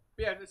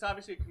 But yeah, it's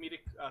obviously a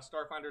comedic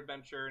Starfinder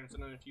adventure, and it's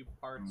in a few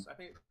parts. I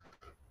think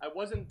I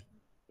wasn't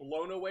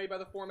blown away by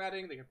the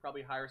formatting. They could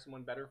probably hire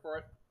someone better for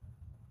it.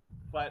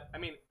 But, I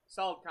mean,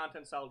 solid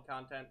content,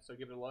 so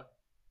give it a look.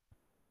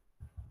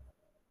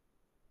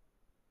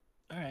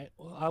 All right.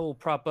 Well, I will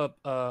prop up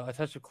A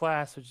Touch of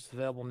Class, which is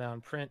available now in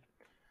print.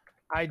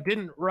 I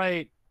didn't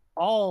write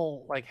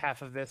all like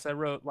half of this. I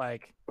wrote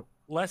like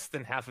less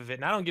than half of it,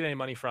 and I don't get any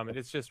money from it.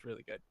 It's just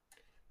really good.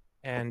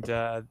 And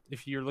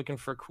if you're looking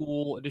for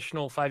cool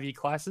additional 5e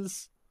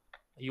classes,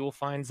 you will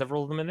find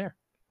several of them in there.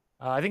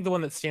 I think the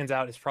one that stands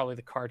out is probably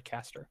the Card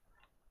Caster.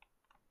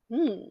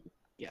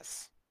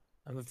 Yes.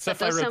 And the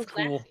stuff I wrote is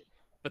cool, classy.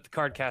 but the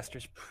Card Caster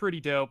is pretty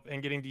dope,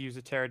 and getting to use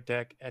a tarot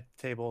deck at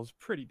the table is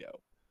pretty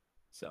dope.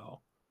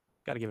 So,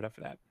 got to give it up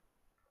for that.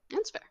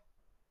 That's fair.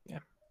 Yeah.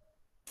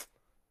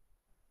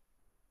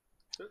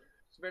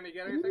 Savannah, you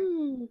got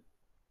anything?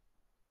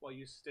 While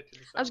you stitch it.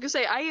 I was gonna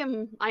say I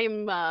am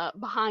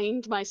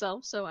behind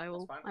myself, so I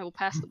will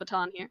pass the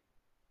baton here.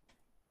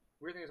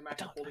 Weird thing is I'm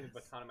actually holding the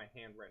baton in my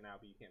hand right now,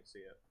 but you can't see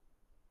it.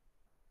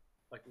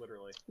 Like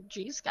literally.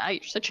 Jeez, guy,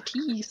 you're such a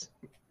tease.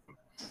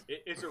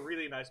 It's a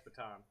really nice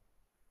baton.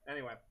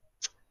 Anyway.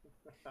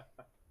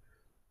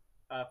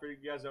 For you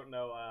guys who don't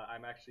know,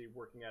 I'm actually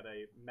working at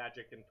a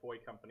magic and toy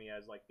company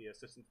as like the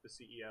assistant to the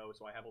CEO,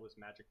 so I have all this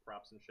magic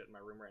props and shit in my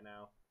room right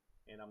now.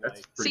 And I'm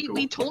see, cool.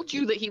 We told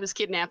you that he was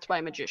kidnapped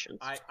by magicians.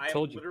 I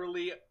am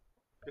literally,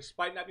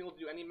 despite not being able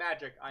to do any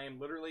magic, I am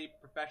literally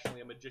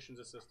professionally a magician's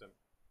assistant.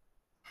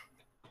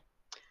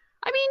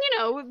 I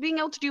mean, being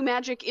able to do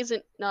magic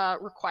isn't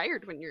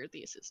required when you're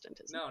the assistant,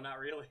 is it? No, not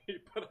really.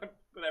 but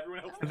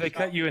everyone else. Have they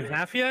cut you in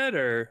half yet,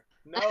 or?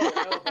 No,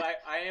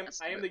 but I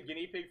am the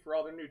guinea pig for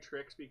all their new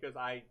tricks because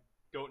I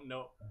don't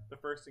know the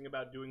first thing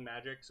about doing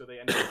magic, so they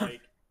end up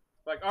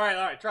like, all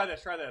right, try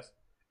this.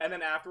 And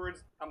then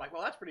afterwards, I'm like,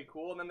 well, that's pretty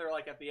cool. And then they're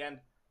like, at the end,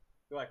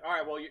 they're like, all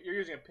right, well, you're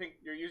using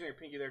your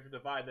pinky there to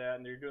divide that,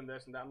 and you're doing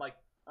this and that. I'm like,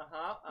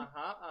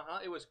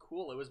 It was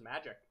cool. It was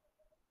magic.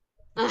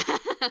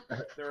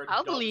 There are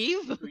I'll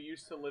believe. Who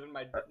used to live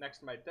next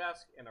to my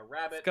desk, and a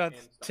rabbit.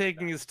 Scott's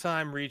taking his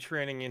time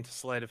retraining into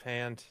sleight of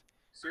hand.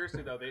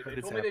 Seriously though, they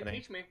told me they'd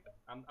teach me.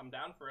 I'm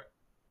down for it.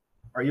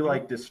 Are you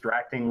like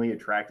distractingly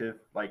attractive,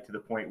 like to the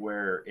point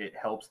where it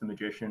helps the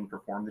magician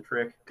perform the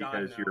trick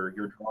because no.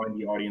 you're drawing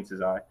the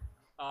audience's eye?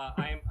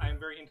 I am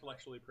very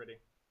intellectually pretty.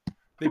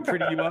 They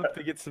pretty you up.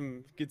 They get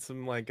some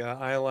like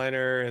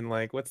eyeliner and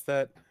like what's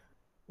that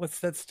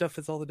stuff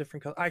that's all the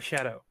different colors?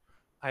 Eyeshadow.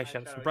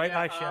 Some Eyeshadow, bright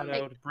yeah,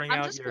 eyeshadow to bring I'm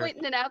out just your.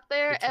 pointing it out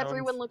there. tones.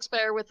 Everyone looks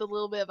better with a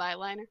little bit of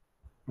eyeliner.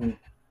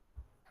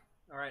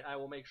 All right, I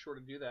will make sure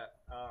to do that.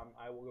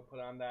 I will go put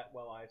on that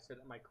while I sit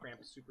at my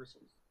cramped, super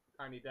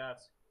tiny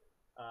desk,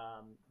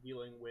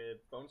 dealing with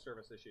phone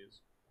service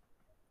issues.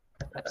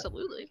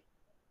 Absolutely.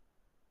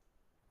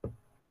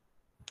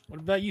 What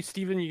about you,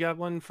 Steven? You got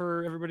one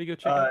for everybody to go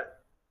check out?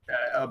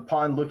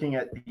 Upon looking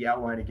at the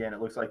outline again, it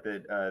looks like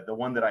the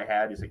one that I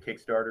had is a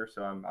Kickstarter,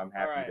 so I'm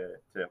happy Alright.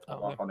 to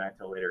hold off on that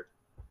till later.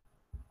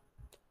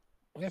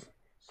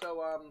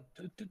 So,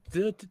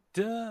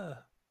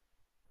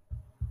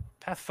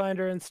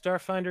 Pathfinder and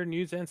Starfinder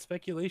news and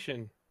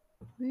speculation.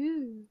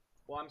 Woo.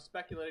 well, I'm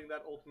speculating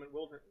that Ultimate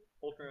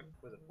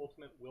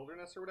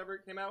Wilderness or whatever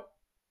it came out.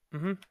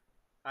 Mm-hmm.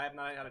 I have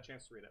not had a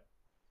chance to read it.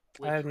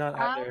 I have not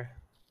either.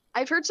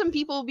 I've heard some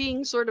people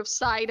being sort of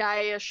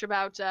side-eye-ish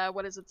about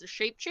what is it, the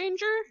shape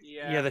changer?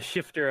 Yeah, the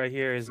shifter I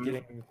hear is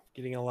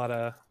getting a lot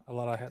of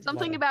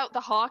Something about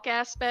the hawk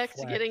aspect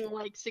flack. getting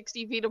like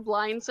 60 feet of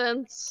blind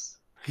sense,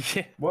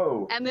 Yeah,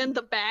 Whoa! and then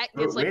the bat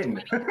gets like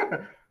Win. 20.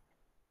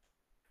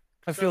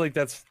 I feel like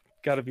that's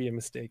got to be a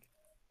mistake.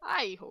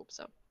 I hope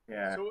so.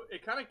 Yeah. So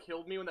it kind of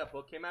killed me when that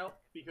book came out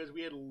because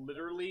we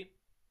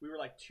were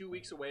like 2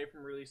 weeks away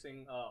from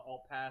releasing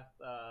Alt Path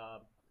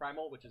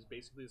Primal, which is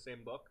basically the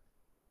same book.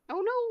 Oh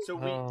no.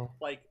 So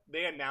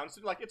they announced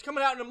it, like, it's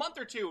coming out in a month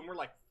or two, and we're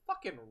like,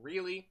 fucking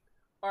really?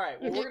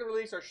 Alright, well, we're gonna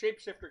release our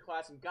Shapeshifter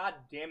class, and god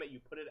damn it, you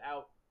put it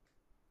out.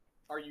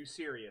 Are you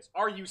serious?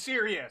 Are you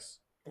serious?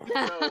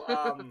 So,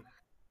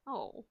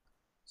 Oh.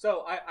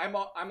 so I'm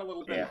a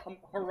little bit Yeah.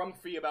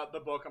 harumphy about the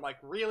book. I'm like,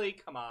 really?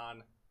 Come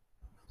on.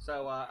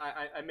 So,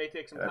 I may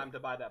take some time to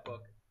buy that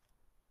book.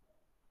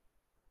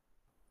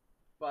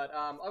 But,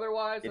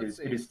 otherwise, It let's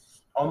see.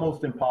 is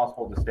almost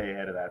impossible to stay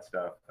ahead of that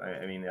stuff.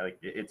 I mean, like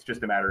it's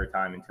just a matter of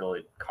time until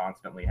it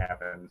constantly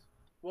happens.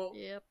 Well,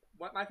 Yep.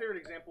 my favorite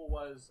example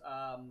was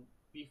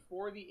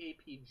before the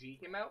APG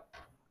came out.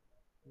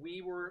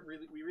 We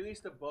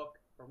released a book,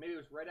 or maybe it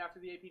was right after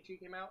the APG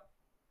came out.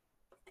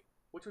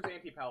 Which was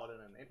Anti-Paladin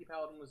in?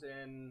 Anti-Paladin was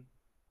in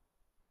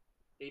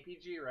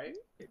APG, right?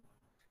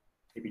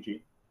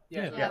 APG.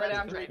 Yeah, Yeah, right that's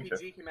after right.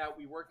 APG came out,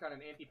 we worked on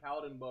an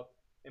Anti-Paladin book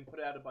and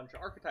put out a bunch of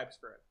archetypes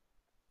for it.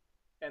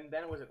 And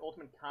then was it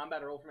Ultimate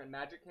Combat or Ultimate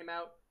Magic came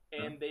out,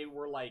 and they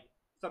were like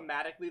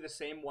thematically the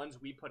same ones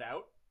we put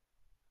out.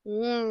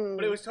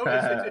 But it was totally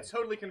it's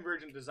totally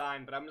convergent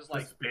design. But I'm just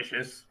like,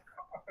 Suspicious.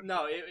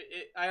 no,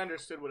 I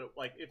understood what it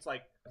like. It's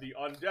like the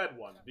undead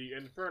one, the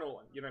infernal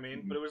one. You know what I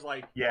mean? But it was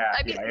like, Yeah.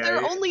 I mean, yeah, there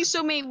are yeah. only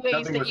so many ways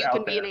Nothing that was you out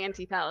can be an there.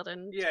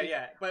 anti-paladin.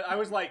 yeah. But I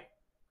was like,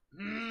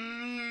 you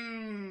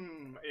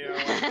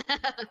know,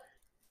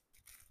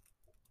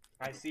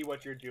 I see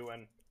what you're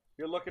doing.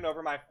 You're looking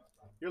over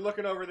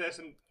this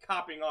and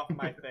copying off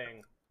my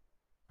thing.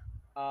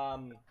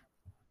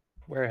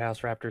 Warehouse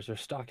raptors are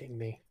stalking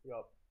me.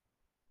 Yep.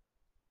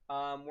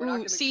 We're not Ooh,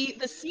 gonna see,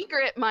 the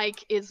secret,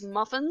 Mike, is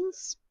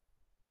muffins.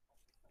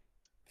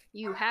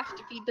 You have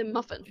to feed them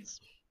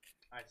muffins.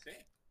 I see.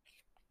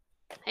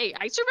 Hey,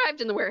 I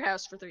survived in the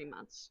warehouse for 3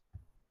 months.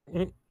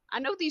 Mm. I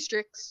know these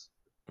tricks.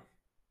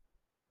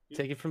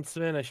 Take it from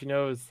Savannah. She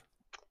knows.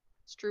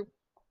 It's true.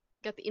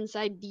 Got the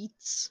inside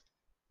deets.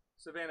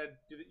 Savannah,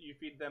 do you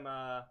feed them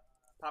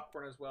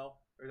popcorn as well?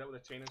 Or is that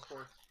what the chain is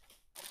for?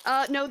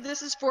 No,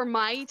 this is for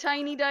my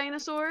tiny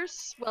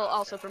dinosaurs. Well,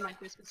 also for my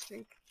Christmas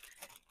tree.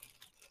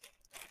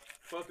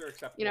 Both are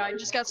acceptable. You know, I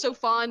just got so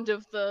fond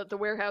of the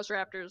warehouse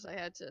raptors, I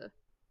had to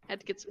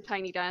get some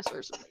tiny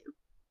dinosaurs.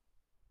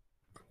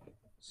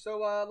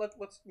 So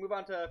let's move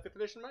on to 5th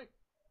edition, Mike.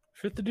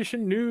 5th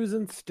edition news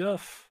and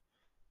stuff.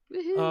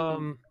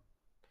 Woohoo.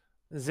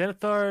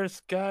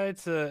 Xanathar's Guide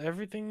to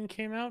Everything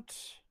came out.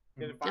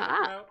 Did it finally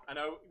come out? I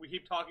know we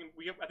keep talking.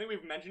 I think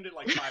we've mentioned it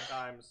like 5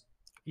 times.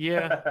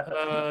 Yeah,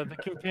 the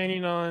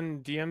companion on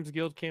DM's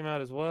Guild came out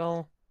as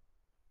well.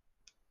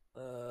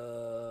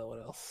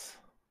 What else?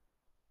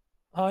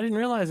 Oh, I didn't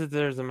realize that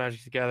there's a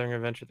Magic the Gathering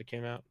adventure that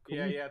came out. Cool.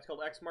 Yeah, it's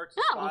called X marks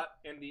the Oh. spot,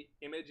 and the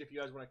image, if you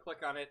guys want to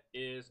click on it,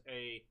 is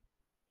a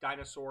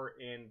dinosaur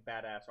in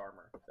badass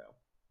armor. So,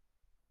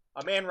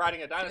 a man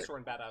riding a dinosaur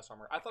in badass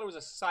armor. I thought it was a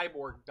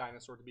cyborg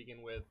dinosaur to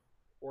begin with,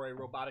 or a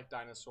robotic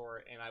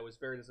dinosaur, and I was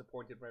very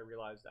disappointed when I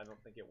realized I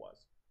don't think it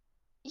was.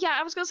 Yeah,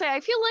 I was gonna say, I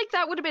feel like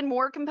that would have been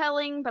more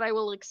compelling, but I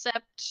will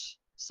accept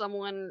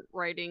someone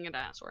riding a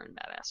dinosaur in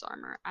badass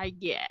armor. I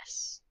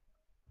guess.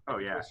 Oh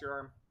yeah, Twist your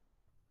arm.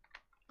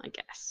 I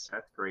guess.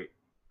 that's great.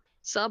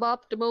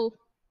 Suboptimal.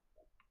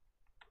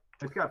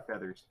 It's got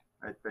feathers.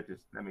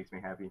 That makes me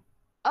happy.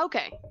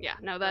 Okay, yeah,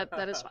 no, that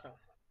is fine.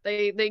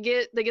 They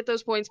get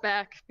those points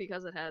back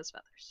because it has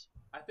feathers.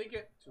 I think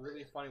it's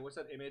really funny. What's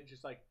that image?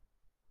 It's like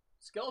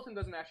skeleton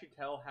doesn't actually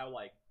tell how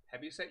like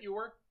heavy set you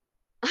were,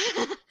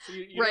 so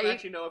you Right. don't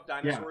actually know if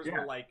dinosaurs Yeah.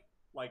 were like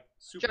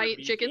super Giant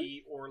beefy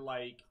chicken? or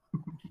like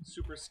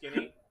super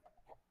skinny.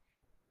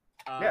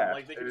 Yeah,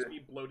 Like they could just be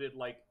bloated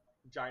like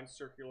giant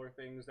circular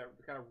things that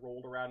kind of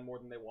rolled around more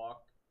than they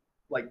walked.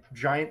 like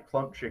giant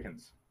plump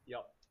chickens.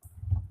 Yep.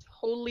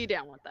 Totally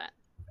down with that.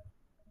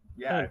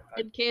 Yeah,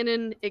 Headcanon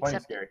plenty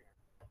accepted. scary.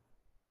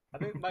 I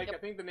think, Mike, Yep. I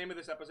think the name of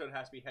this episode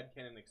has to be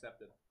Headcanon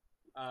Accepted.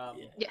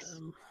 Yes.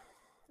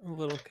 I'm a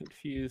little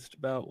confused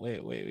about.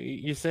 Wait.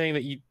 You're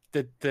saying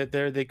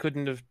that they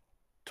couldn't have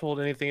told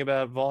anything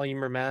about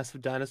volume or mass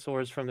of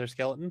dinosaurs from their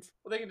skeletons?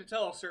 Well, they can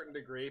tell a certain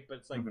degree, but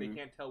it's like they Mhm.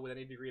 can't tell with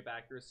any degree of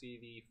accuracy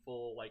the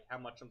full, like, how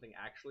much something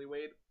actually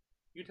weighed.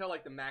 You can tell,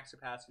 like, the max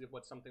capacity of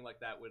what something like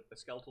that with the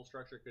skeletal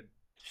structure could.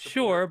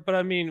 Sure, but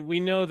I mean, we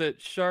know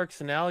that sharks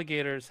and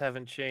alligators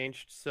haven't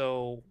changed,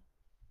 so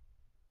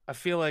I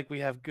feel like we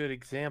have good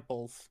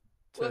examples.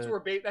 Well, that's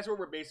what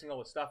we're basing all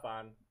the stuff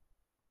on.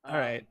 All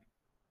right.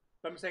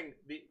 But I'm saying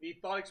the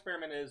thought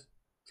experiment is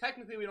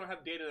technically we don't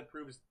have data that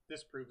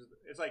disproves.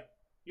 It's like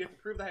you have to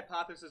prove the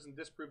hypothesis and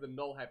disprove the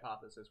null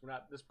hypothesis. We're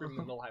not disproving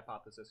the null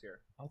hypothesis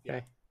here.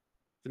 Okay.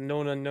 The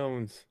known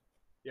unknowns.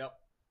 Yep.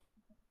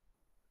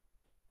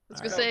 I was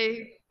Alright. gonna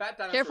say, Fat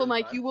dinosaur careful,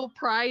 Mike. time. You will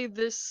pry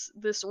this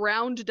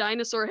round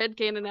dinosaur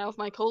headcanon out of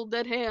my cold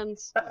dead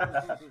hands.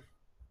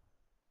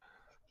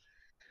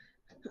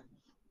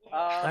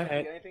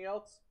 Alright. Anything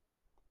else?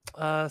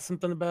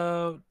 Something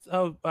about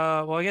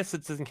well, I guess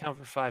it doesn't count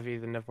for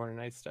 5e, the Neverwinter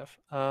Nights stuff.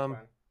 Fine.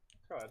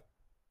 Go ahead.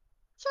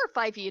 Sort of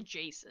 5e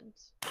adjacent.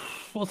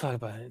 We'll talk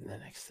about it in the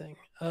next thing.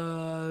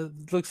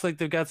 Looks like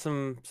they've got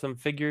some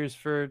figures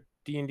for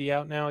D&D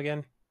out now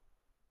again.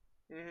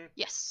 Mm-hmm.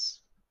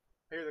 Yes.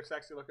 I hear they're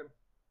sexy looking.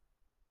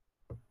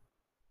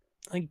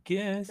 I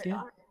guess, They yeah.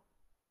 are.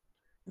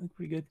 Look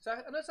pretty good. So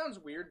I know it sounds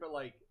weird, but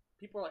like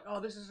people are like, "Oh,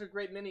 this is a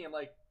great mini." I'm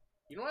like,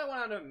 you know what I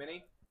want out of a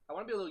mini? I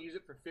want to be able to use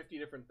it for 50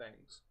 different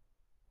things.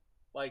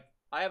 Like,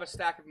 I have a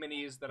stack of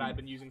minis that I've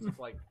been using since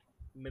like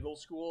middle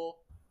school,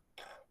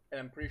 and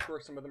I'm pretty sure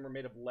some of them are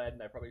made of lead,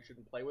 and I probably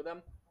shouldn't play with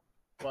them.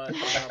 But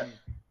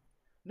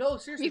no,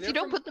 seriously, If you they're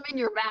don't put them in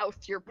your mouth,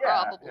 you're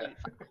Yeah, probably yeah.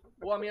 fine.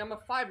 Well, I mean, I'm a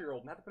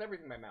 5-year-old, and I have to put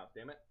everything in my mouth.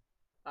 Damn it.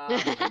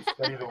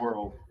 Study the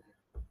world.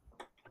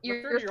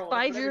 You're a 30-year-old,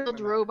 I put everything in 5-year-old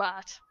my mouth.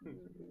 robot.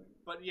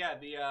 But yeah,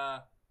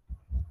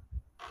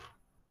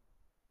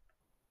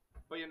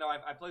 But you know,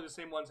 I played the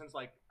same one since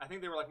like I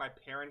think they were like my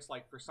parents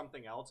like for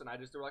something else, and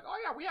they were like, oh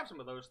yeah, we have some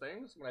of those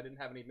things. When I didn't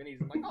have any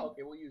minis, I'm like, oh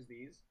okay, we'll use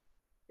these.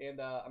 And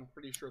I'm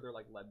pretty sure they're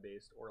like lead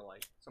based or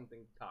like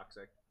something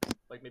toxic,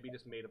 like maybe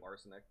just made of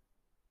arsenic.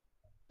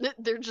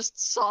 They're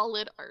just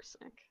solid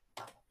arsenic.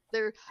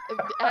 They're,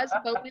 as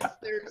a bonus,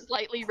 they're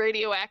slightly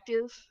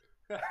radioactive.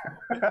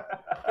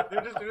 they're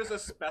just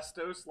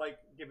asbestos like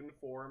given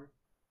form.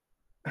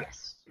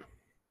 Yes.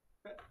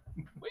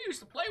 We used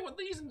to play with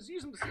these and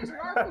use them to season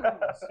our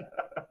foods.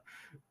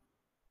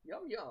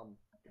 Yum yum.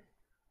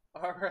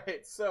 All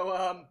right,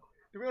 so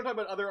do we want to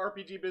talk about other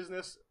RPG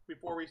business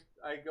before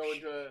I go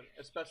into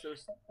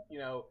asbestos,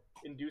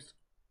 induced,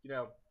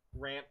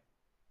 rant?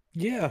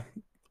 Yeah.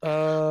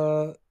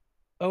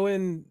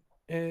 Owen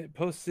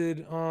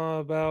posted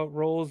about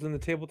roles in the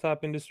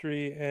tabletop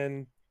industry,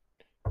 and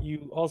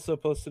you also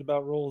posted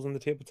about roles in the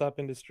tabletop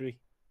industry.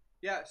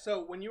 Yeah,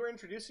 so when you were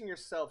introducing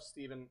yourself,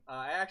 Steven,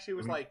 I actually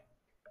was Mhm. like,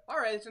 all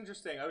right, it's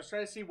interesting. I was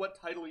trying to see what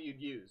title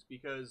you'd use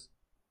because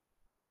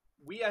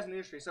we as an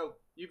industry, so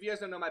if you guys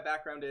don't know, my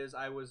background is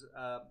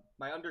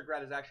my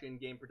undergrad is actually in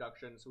game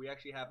production, so we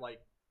actually have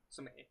like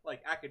some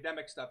like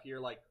academic stuff here,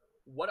 like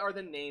what are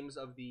the names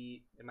of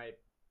I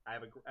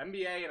have an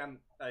MBA and I'm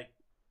like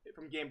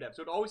from game dev,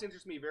 so it always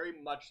interests me very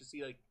much to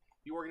see like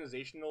the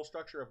organizational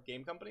structure of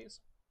game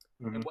companies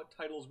and what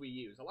titles we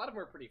use. A lot of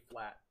them are pretty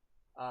flat,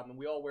 and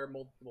we all wear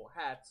multiple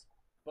hats,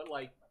 but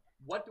like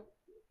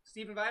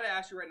Steven, if I had to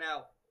ask you right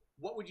now,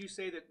 what would you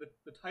say that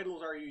the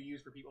titles are you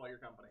use for people at your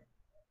company?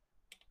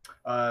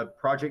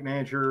 Project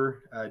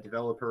manager,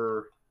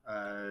 developer,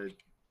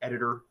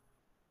 editor,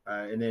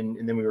 and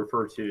then we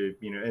refer to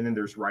and then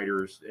there's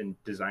writers and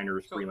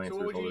designers, So freelancers.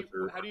 what would all you-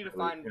 those are how do you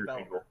define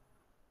interchangeable.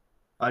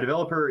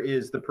 Developer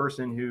is the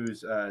person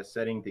who's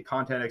setting the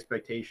content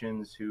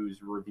expectations,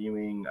 who's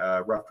reviewing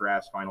rough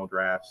drafts, final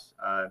drafts,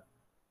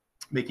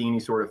 making any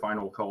sort of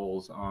final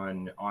calls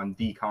on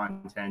the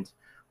content,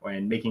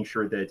 and making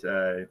sure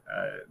that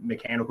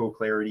mechanical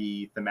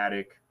clarity,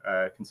 thematic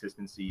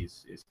consistency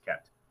is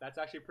kept. That's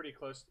actually pretty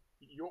close.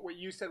 What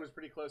you said was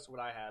pretty close to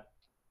what I had.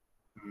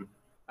 Mhm.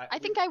 I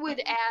think I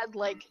would add,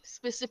 like,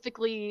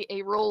 specifically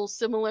a role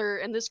similar,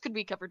 and this could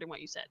be covered in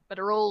what you said, but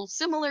a role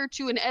similar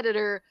to an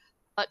editor,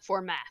 but for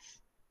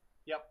math.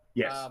 Yep.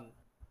 Yes.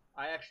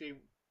 I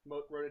actually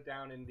wrote it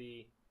down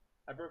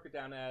I broke it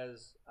down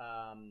as,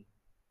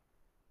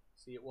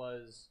 it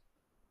was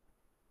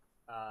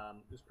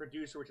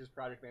producer, which is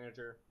project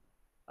manager,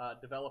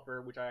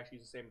 developer, which I actually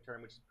use the same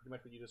term, which is pretty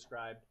much what you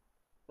described.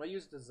 When I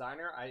use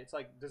designer, it's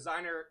like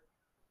designer,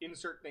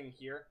 insert thing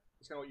here.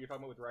 It's kind of what you're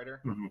talking about with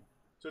writer. Mhm.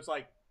 So it's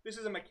like, this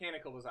is a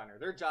mechanical designer.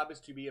 Their job is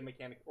to be a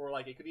mechanic, or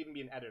like it could even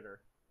be an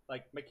editor.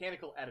 Like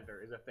mechanical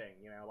editor is a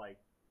thing, like.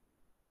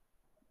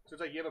 So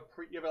it's like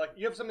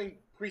you have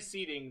something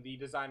preceding the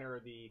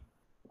designer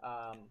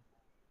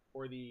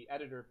or the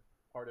editor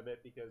part of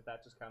it, because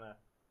that just kind of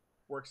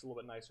works a little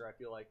bit nicer, I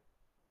feel like.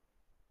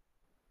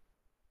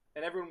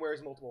 and everyone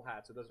wears multiple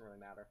hats, so it doesn't really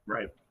matter.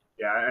 Right.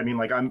 Yeah, I mean,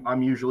 like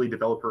I'm usually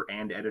developer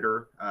and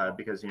editor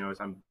because as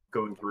I'm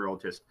going through,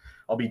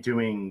 I'll be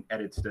doing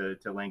edits to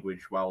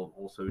language while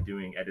also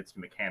doing edits to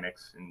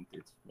mechanics, and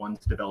it's one's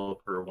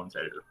developer, one's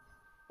editor.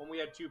 When we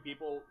had 2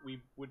 people,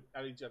 we would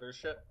edit each other's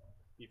shit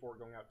before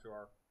going out to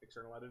our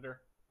external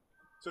editor.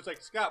 So it's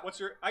like, Scott,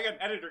 I got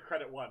an editor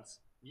credit once.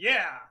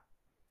 Yeah!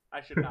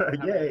 I should not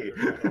have Yay!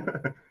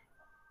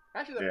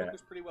 Actually, that book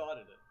was pretty well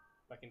edited,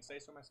 if I can say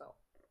so myself.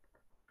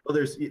 Well,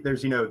 there's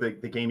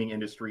the gaming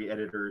industry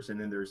editors, and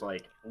then there's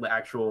like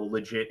actual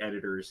legit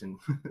editors, and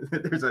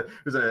there's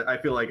a I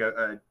feel like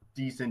a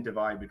decent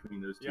divide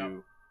between those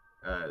two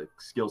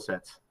skill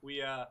sets.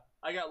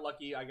 I got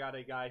lucky. I got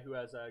a guy who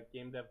has a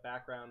game dev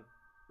background,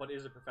 but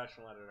is a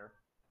professional editor,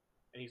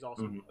 and he's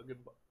also a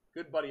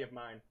good buddy of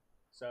mine.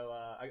 So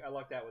I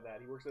lucked out with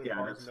that. He works at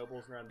Barnes and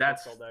Nobles and around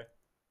books all day.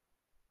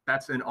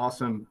 That's an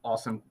awesome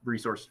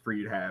resource for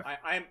you to have.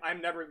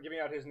 I'm never giving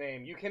out his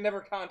name. You can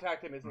never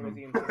contact him. His name is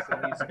Ian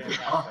Sisson. He's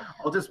fantastic.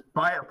 I'll just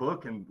buy a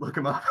book and look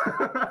him up.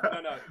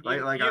 No.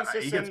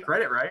 He gets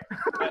credit, right?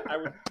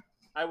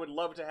 I would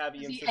love to have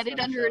Ian. Does he edit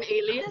under an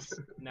alias?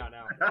 No.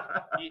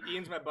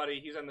 Ian's my buddy.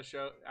 He's on the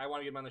show. I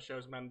want to get him on the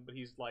shows, man, but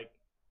he's like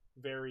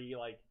very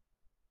like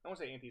I don't want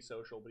to say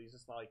antisocial, but he's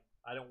just like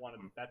I don't want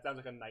to. That sounds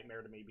like a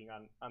nightmare to me being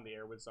on the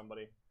air with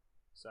somebody.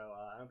 So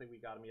I don't think we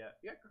got him yet.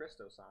 We got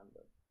Christos on,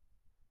 but.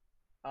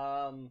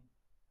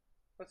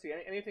 Let's see.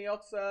 Anything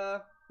else,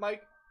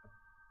 Mike?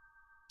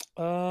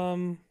 I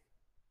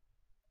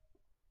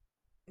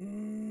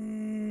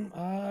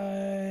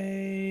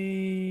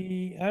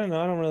don't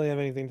know. I don't really have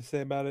anything to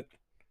say about it.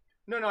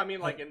 No. I mean,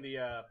 like in the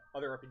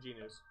other RPG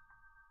news.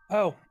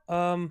 Oh,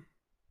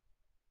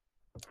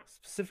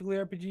 specifically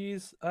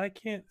RPGs. I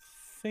can't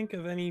think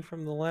of any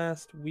from the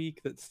last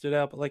week that stood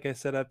out. But like I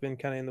said, I've been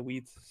kind of in the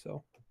weeds.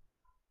 So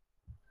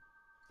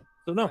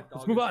no.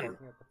 Let's move on.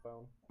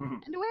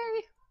 And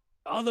away.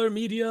 Other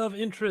media of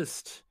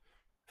interest.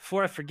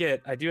 Before I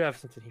forget, I do have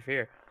something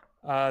here.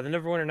 The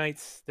Neverwinter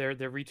Nights, they're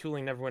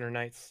retooling Neverwinter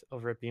Nights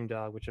over at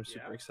Beamdog, which I'm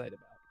super excited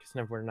about because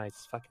Neverwinter Nights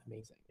is fucking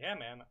amazing. Yeah,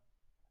 man. I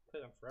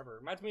played them forever.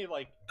 Reminds me of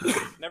like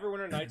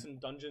Neverwinter Nights and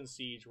Dungeon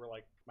Siege were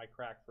like my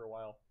crack for a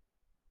while.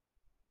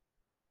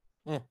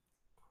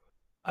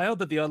 I hope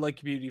that the online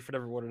community for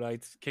Neverwinter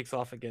Nights kicks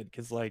off again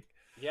because like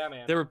yeah,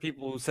 man. There were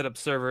people who set up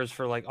servers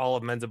for like all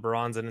of Menza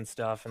Baronzan and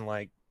stuff, and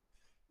like,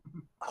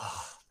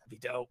 that'd be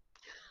dope.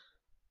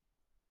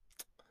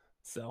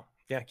 So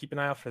yeah, keep an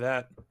eye out for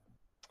that.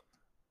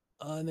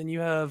 And then you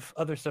have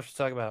other stuff to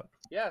talk about.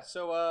 Yeah,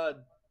 so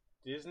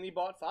Disney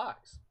bought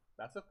Fox.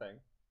 That's a thing.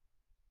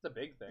 It's a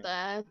big thing.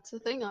 That's a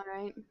thing, all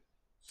right.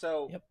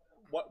 So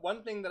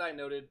one thing that I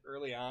noted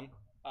early on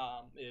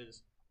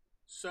is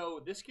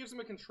so this gives them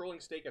a controlling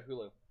stake at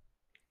Hulu.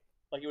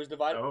 Like it was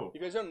divided. Oh. You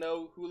guys don't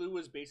know, Hulu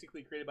was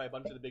basically created by a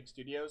bunch of the big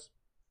studios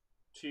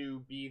to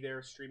be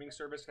their streaming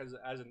service as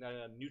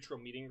a neutral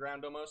meeting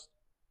ground almost.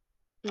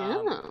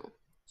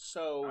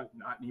 So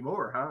not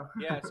anymore, huh?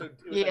 Yeah, so it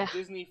was like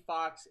Disney,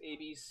 Fox,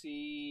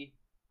 ABC,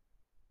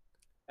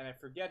 and I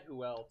forget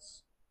who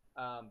else.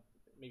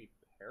 Maybe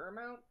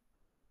Paramount.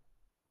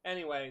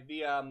 Anyway,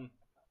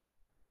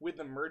 with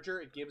the merger,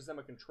 it gives them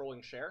a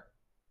controlling share.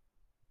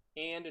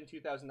 And in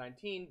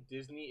 2019,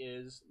 Disney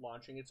is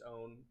launching its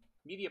own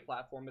media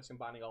platform that's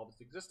combining all of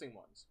its existing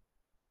ones.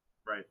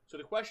 Right. So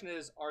the question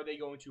is, are they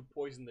going to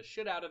poison the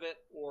shit out of it,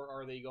 or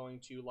are they going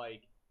to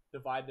like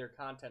divide their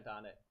content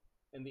on it?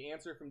 And the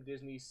answer from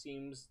Disney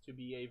seems to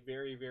be a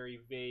very, very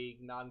vague,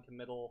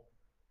 non-committal,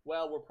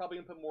 well, we're probably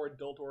going to put more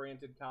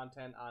adult-oriented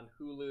content on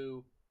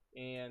Hulu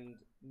and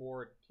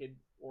more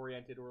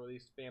kid-oriented, or at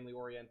least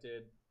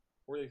family-oriented,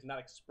 or at least not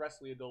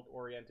expressly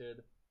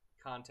adult-oriented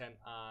content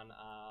on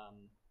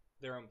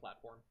their own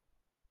platform.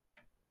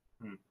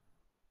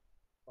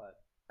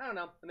 But, I don't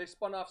know. And they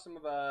spun off some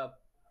of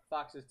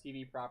Fox's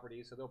TV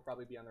properties, so they'll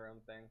probably be on their own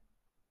thing.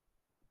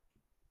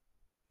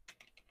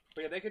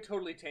 But yeah, they could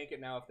totally tank it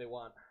now if they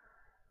want.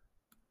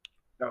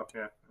 Oh,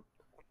 yeah.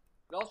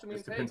 It also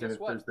means, hey, guess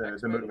what?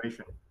 There's the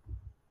motivation.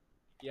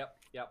 Yep.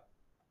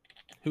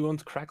 Who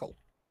owns Crackle?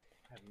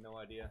 I have no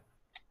idea.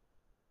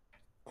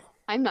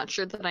 I'm not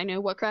sure that I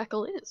know what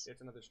Crackle is.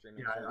 It's another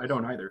streaming service. I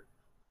don't either.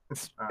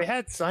 They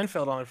had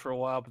Seinfeld on it for a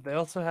while, but they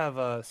also have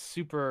a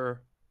Super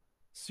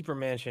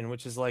Mansion,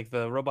 which is like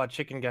the Robot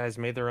Chicken guys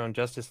made their own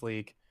Justice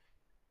League,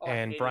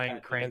 and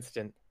Bryan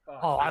Cranston.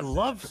 I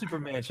love Super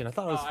Mansion. I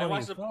thought it was funny. I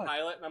watched the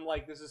pilot, and I'm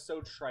like, this is so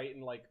trite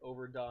and like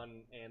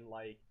overdone, and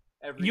like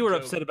every. You were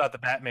upset about the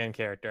Batman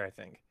character, I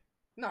think.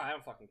 No, I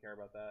don't fucking care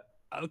about that.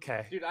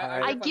 Okay, dude,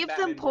 I give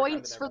them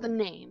points for the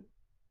name.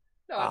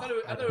 No, I thought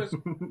it was.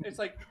 It's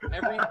like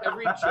every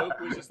joke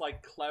was just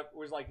like clever.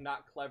 Was like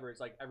not clever. It's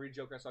like every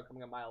joke I saw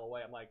coming a mile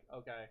away. I'm like,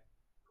 okay,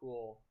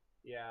 cool,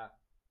 yeah,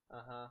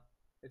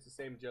 It's the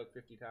same joke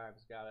 50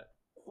 times. Got it.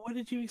 What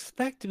did you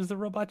expect? It was the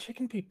Robot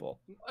Chicken people.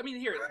 I mean,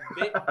 here,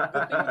 the thing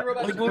with the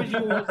Robot Chicken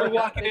people was like,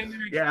 walking in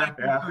there. Yeah.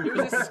 It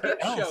was a skit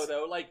show,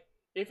 though. Like,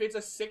 if it's a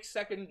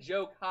 6-second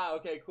joke,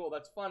 okay, cool,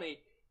 that's funny.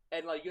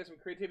 and like you got some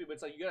creativity, but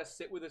it's like you gotta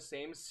sit with the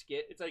same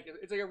skit. It's like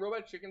a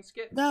Robot Chicken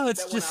skit. No, it's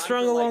that went just on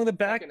strung for, along like,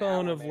 the a fucking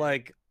backbone hour, of man.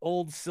 like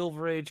old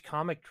Silver Age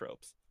comic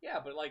tropes. Yeah,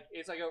 but like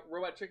it's like a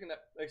Robot Chicken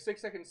that like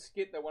 6-second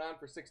skit that went on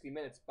for 60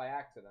 minutes by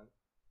accident.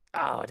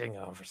 Oh, it didn't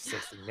go on for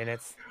 60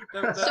 minutes.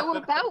 So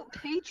about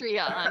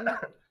Patreon.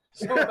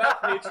 So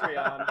about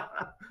Patreon,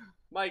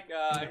 Mike.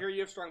 I hear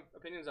you have strong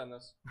opinions on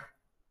this.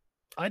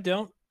 I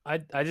don't. I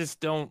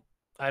just don't.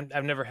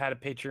 I've never had a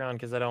Patreon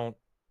because I don't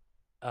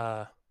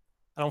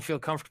feel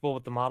comfortable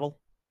with the model.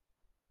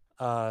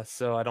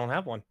 So I don't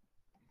have one.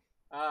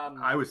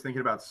 I was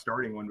thinking about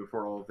starting one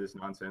before all of this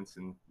nonsense,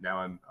 and now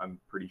I'm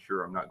pretty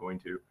sure I'm not going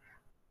to.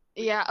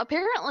 Yeah,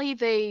 apparently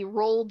they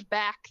rolled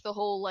back the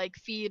whole like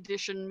fee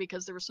edition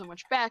because there was so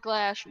much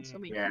backlash and so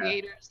many Yeah.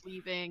 creators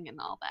leaving and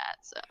all that.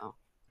 So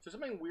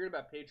something weird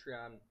about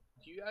Patreon.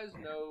 Do you guys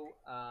know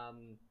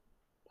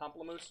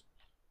Pomplamoose?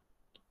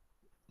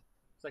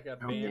 It's like a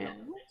Oh, band. yeah.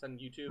 It's on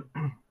YouTube.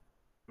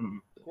 Mhm.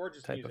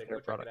 Gorgeous Type of music. hair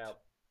Go check it product.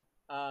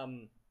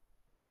 out.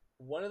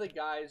 One of the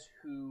guys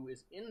who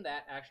is in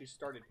that actually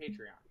started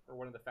Patreon, or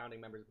one of the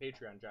founding members of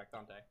Patreon, Jack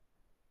Dante.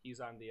 He's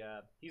on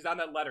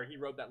that letter. He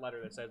wrote that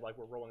letter that said like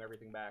we're rolling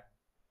everything back.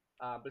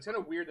 But it's kind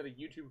of weird that a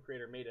YouTube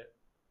creator made it.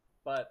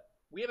 But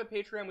we have a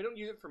Patreon. We don't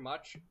use it for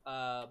much.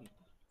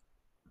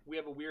 We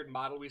have a weird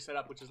model we set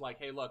up, which is like,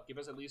 hey, look, give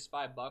us at least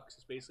 $5.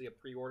 It's basically a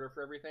pre-order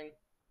for everything,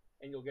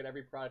 and you'll get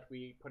every product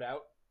we put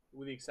out,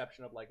 with the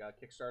exception of like a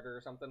Kickstarter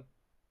or something.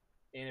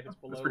 And if it's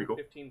That's below pretty cool.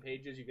 15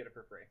 pages, you get it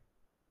for free.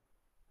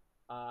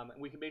 And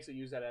we can basically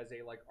use that as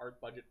a like art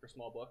budget for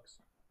small books.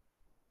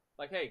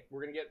 Like, hey,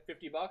 we're gonna get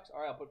 $50.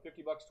 All right, I'll put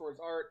 $50 towards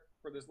art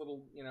for this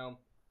little,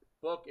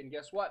 book, and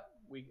guess what?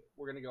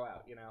 We're gonna go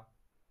out,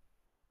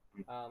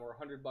 or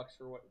 $100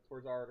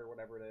 towards art or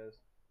whatever it is.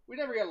 We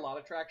never get a lot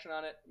of traction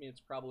on it. I mean, it's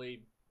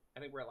probably, I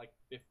think we're at like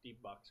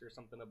 $50 or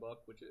something a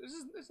book, which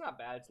it's not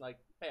bad. It's like,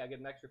 hey, I get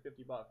an extra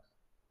 $50.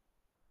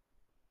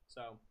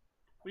 So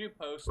we do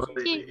posts. Well, and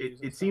reviews and it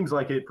stuff. seems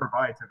like it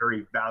provides a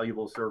very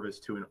valuable service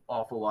to an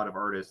awful lot of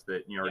artists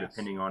that are Yes.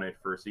 depending on it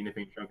for a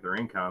significant chunk of their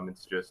income.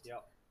 It's just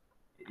Yep.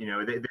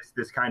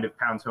 this kind of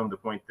pounds home the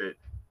point that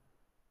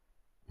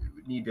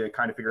we need to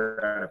kind of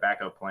figure out a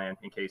backup plan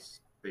in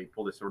case they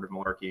pull this sort of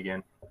malarkey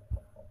again.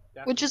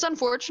 which is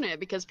unfortunate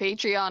because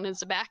Patreon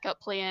is a backup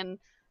plan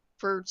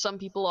for some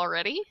people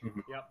already.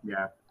 Yep.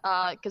 Yeah.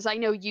 Because I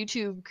know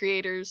YouTube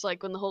creators,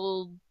 like when the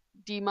whole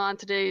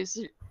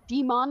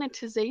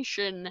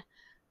demonetization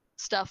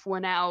stuff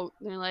went out,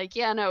 they're like,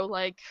 yeah, no,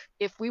 like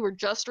if we were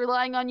just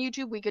relying on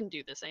YouTube, we couldn't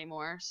do this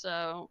anymore.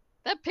 So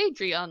that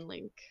Patreon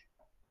link.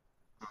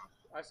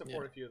 I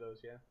support a few of those,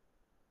 yeah.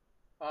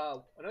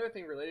 Another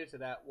thing related to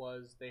that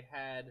was they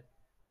had,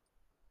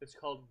 it's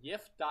called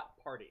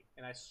Yif.party,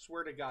 and I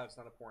swear to God it's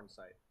not a porn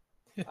site.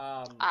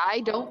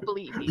 I don't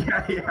believe you.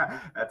 yeah.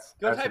 That's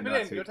Go that's type a it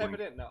not in. safe Go type link.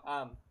 it in.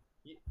 No.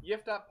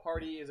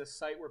 Yif.party is a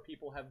site where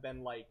people have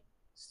been like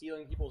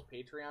stealing people's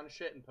Patreon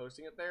shit and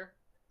posting it there.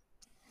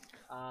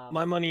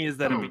 My money is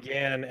that it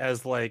began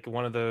as like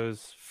one of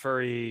those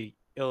furry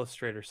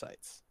illustrator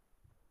sites.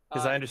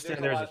 Because I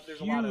understand there's a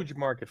huge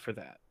market for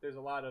that. There's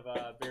a lot of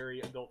very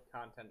adult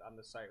content on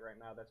the site right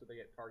now. That's what they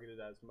get targeted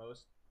as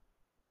most.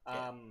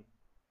 And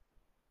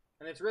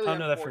it's really. I don't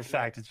know that for a unfortunate.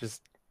 fact. It's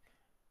just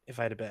if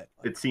I had to bet.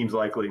 It seems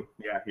likely.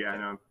 Yeah, I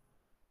know.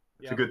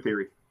 It's Yeah. a good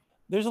theory.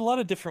 There's a lot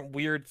of different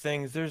weird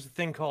things. There's a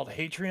thing called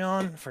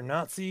Hatreon for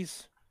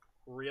Nazis.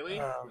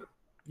 Really?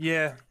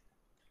 Yeah.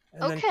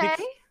 And Okay. then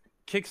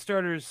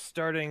Kickstarter's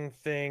starting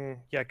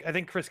thing. Yeah, I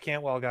think Chris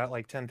Cantwell got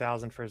like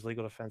 10,000 for his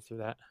legal defense through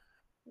that.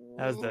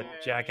 That was the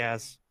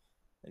jackass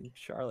in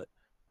Charlotte.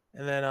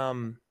 And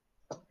then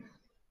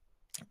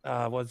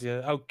what's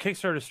the other?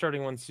 Kickstarter's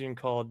starting one soon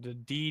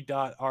called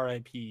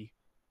D.RIP.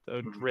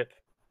 So Mhm. drip,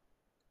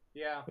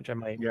 Yeah. which I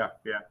might Yeah.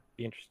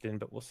 be interested in,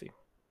 but we'll see.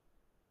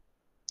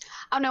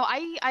 I don't know.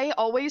 I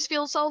always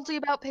feel salty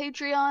about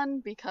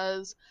Patreon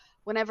because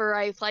whenever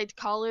I applied to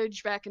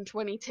college back in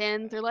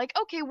 2010, they're like,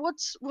 okay,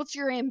 what's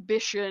your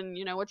ambition?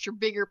 What's your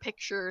bigger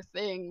picture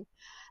thing?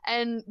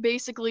 And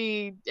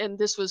basically, and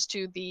this was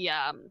to the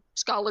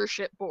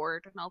scholarship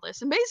board and all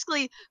this. And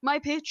basically, my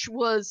pitch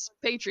was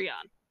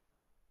Patreon.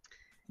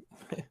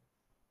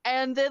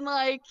 And then,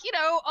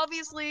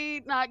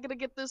 obviously not gonna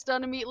get this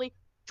done immediately.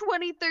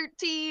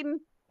 2013,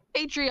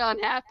 Patreon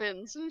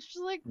happens, and it's just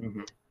like,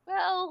 Mhm.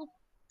 well,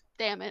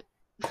 damn it.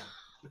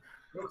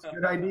 That's a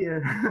good idea.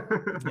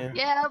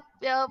 Yeah.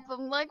 Yep.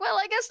 I'm like, well,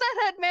 I guess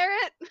that had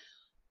merit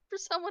for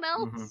someone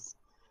else.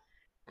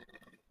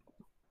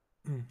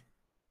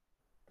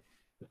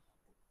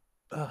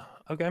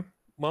 Okay.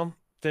 Well,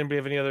 does anybody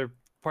have any other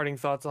parting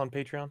thoughts on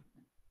Patreon?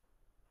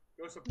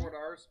 Go support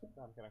ours.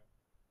 No, I'm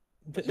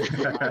kidding.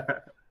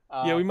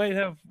 Yeah, we might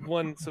have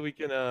one so we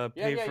can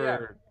pay yeah,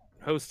 for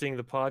hosting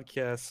the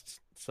podcast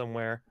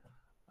somewhere.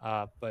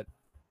 But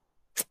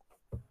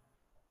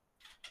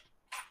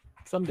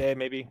someday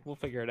maybe we'll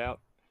figure it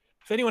out.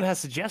 If anyone has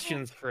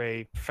suggestions for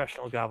a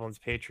Professional Goblins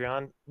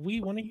Patreon,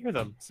 we want to hear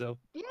them. So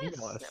Yes.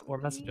 email us that or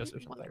would message be us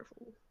or something.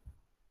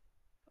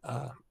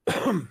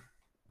 wonderful.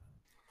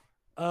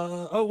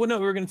 Oh well, no,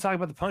 we were going to talk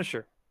about the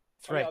Punisher.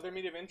 That's Oh, yeah, right. other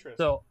media of interest.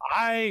 So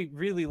I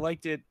really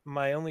liked it.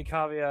 My only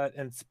caveat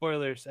and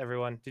spoilers,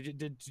 everyone. I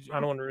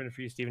don't want to ruin it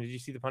for you, Steven. Did you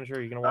see the Punisher?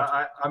 Are you going to watch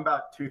it? I'm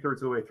about 2/3 of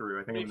the way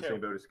through. I think Me I'm in the too.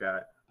 same boat as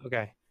Scott.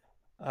 Okay.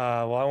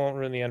 Well, I won't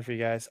ruin the end for you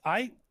guys.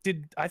 I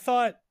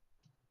thought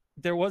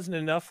there wasn't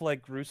enough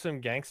like gruesome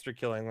gangster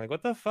killing. Like,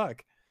 what the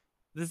fuck?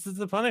 This is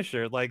the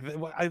Punisher. Like,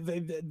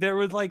 there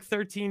were like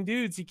 13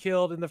 dudes he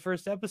killed in the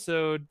first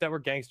episode that were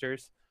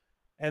gangsters,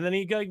 and then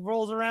he like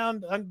rolls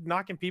around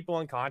knocking people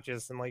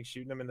unconscious and like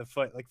shooting them in the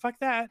foot. Like, fuck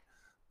that.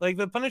 Like,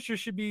 the Punisher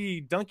should be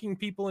dunking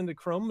people into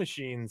chrome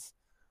machines.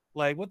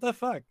 Like, what the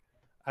fuck?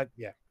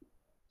 Yeah.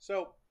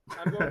 So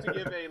I'm going to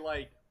give a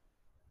like.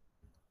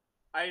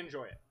 I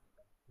enjoy it.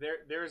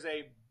 There's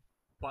a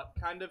but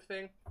kind of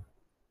thing.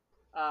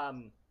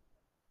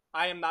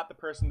 I am not the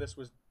person this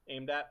was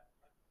aimed at.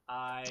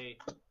 I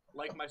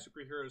like my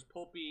superheroes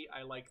pulpy.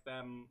 I like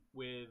them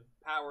with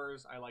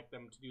powers. I like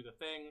them to do the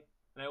thing.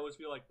 And I always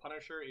feel like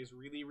Punisher is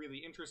really, really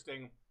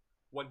interesting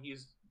when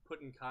he's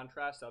put in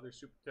contrast to other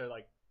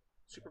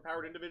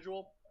superpowered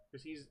individual,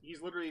 because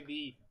he's literally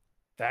the.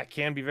 That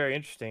can be very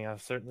interesting. I'll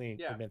certainly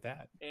admit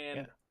that. And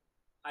yeah.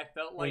 I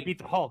felt When like he beat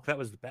the Hulk, that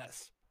was the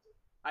best.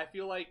 I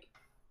feel like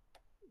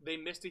they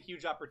missed a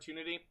huge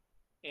opportunity,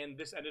 and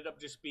this ended up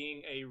just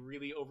being a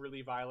really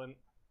overly violent,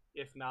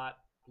 if not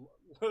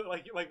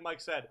like Mike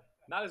said,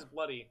 not as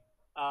bloody.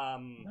 Not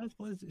as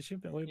bloody. It should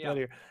have been way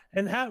bloodier.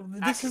 And how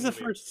this is the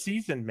first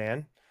season,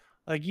 man.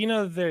 Like, you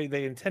know,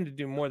 they intend to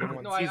do more than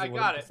one season. I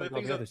got it. Like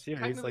But the other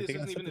series. Like, this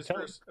isn't even his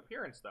first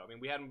appearance, though. I mean,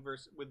 we had him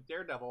with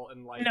Daredevil,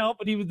 and like. No,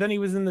 but he was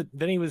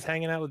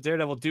hanging out with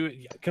Daredevil,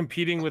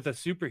 competing with a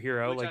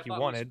superhero like he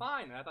wanted. Was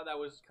fine. And I thought that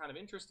was kind of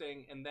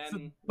interesting, and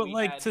then. But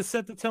like to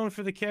set the tone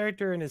for the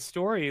character and his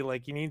story,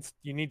 like you need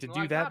to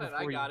do that.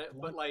 I got it.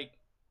 But like,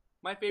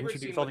 my favorite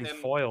scene with him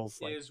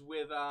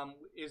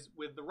is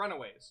with the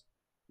Runaways.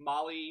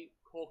 Molly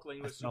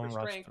Hulkling with super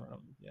strength,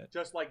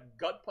 just like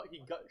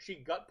she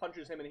gut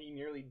punches him and he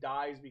nearly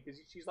dies because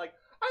she's like,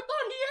 I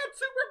thought he had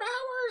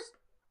superpowers.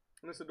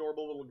 And this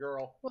adorable little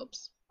girl.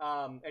 Whoops.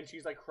 And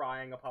she's like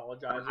crying,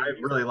 apologizing.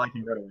 I'm really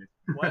liking Runaways.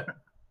 What?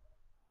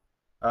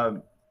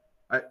 I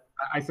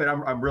said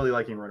I'm really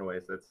liking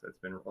Runaways. That's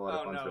been a lot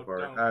of fun so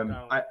far.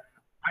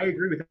 I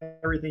agree with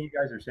everything you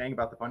guys are saying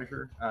about the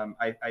Punisher.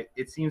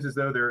 It seems as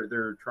though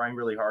they're trying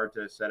really hard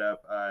to set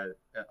up a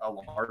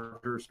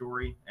larger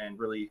story and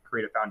really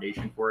create a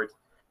foundation for it.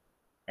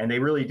 And they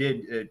really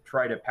did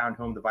try to pound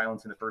home the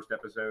violence in the first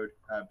episode,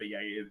 but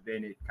yeah,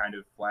 then it kind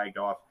of flagged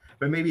off.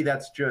 But maybe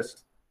that's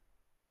just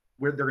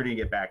where they're going to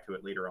get back to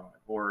it later on,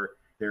 or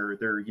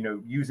they're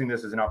using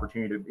this as an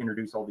opportunity to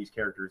introduce all these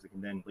characters that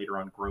can then later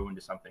on grow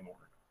into something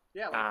more.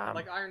 Yeah,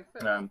 like Iron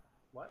Fist.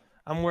 What?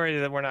 I'm worried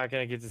that we're not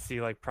going to get to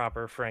see like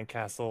proper Frank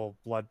Castle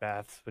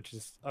bloodbaths, which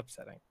is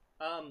upsetting.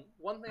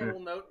 One thing I will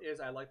note is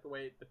I like the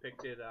way it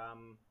depicted,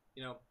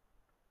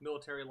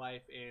 military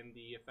life and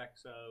the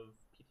effects of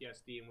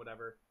PTSD and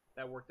whatever.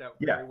 That worked out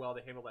very well.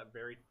 They handled that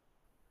very.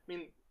 I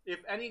mean, if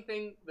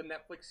anything, the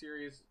Netflix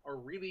series are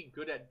really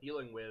good at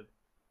dealing with.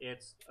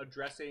 It's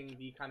addressing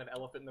the kind of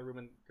elephant in the room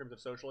in terms of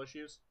social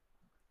issues.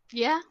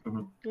 Yeah.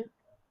 Mm-hmm. Yeah.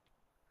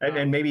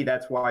 And maybe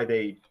that's why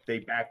they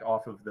backed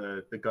off of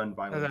the gun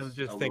violence. I was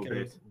just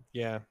thinking,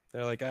 yeah,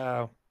 they're like,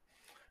 oh,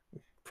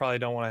 probably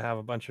don't want to have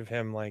a bunch of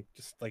him like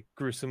just like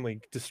gruesomely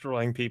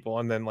destroying people,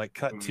 and then like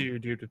cut to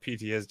due to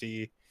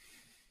PTSD.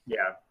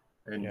 Yeah,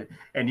 and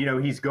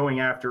he's going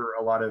after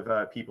a lot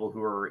of people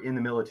who are in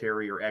the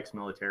military or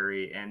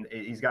ex-military, and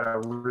he's got a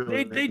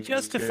really they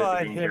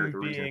justified him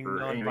being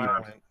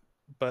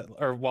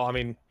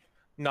non-violent,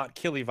 not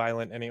killy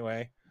violent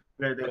anyway.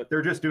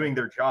 They're just doing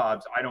their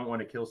jobs. I don't want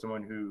to kill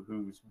someone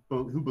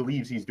who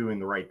believes he's doing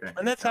the right thing.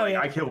 And that's how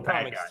I kill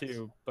bad guys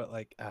too. But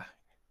like,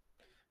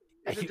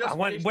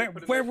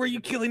 where were you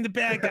killing the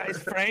bad guys,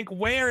 Frank?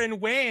 Where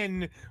and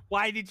when?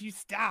 Why did you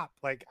stop?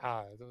 Like,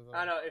 I don't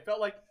know. It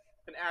felt like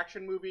an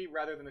action movie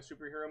rather than a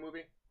superhero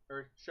movie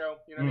or show.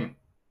 You know what I mean?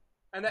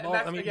 And that's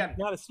again,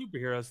 not a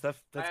superhero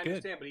stuff. That's good. I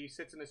understand, but he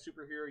sits in a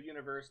superhero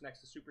universe next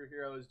to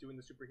superheroes doing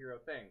the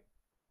superhero thing.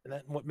 And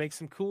what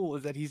makes him cool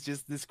is that he's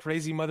just this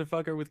crazy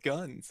motherfucker with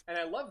guns. And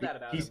I love that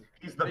about him.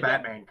 He's the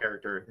Batman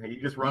character. He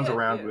just runs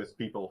around with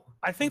people.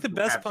 I think the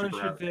best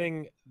Punisher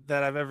thing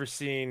that I've ever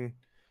seen,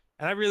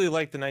 and I really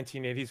like the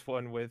 1980s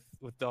one with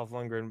Dolph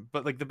Lundgren,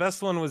 but like the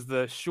best one was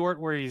the short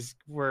where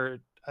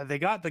they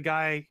got the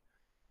guy,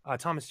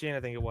 Thomas Jane, I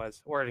think it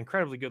was, or an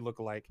incredibly good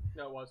lookalike.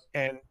 No, it was.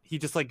 And he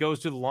just like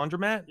goes to the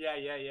laundromat.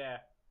 Yeah.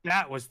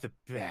 That was the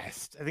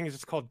best. I think it's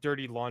just called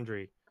Dirty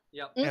Laundry.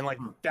 Yep. And like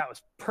that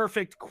was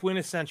perfect,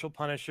 quintessential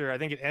Punisher. I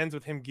think it ends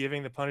with him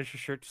giving the Punisher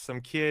shirt to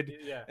some kid.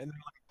 Yeah. And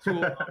then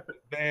like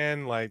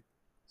then like.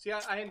 See,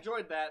 I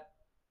enjoyed that,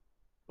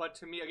 but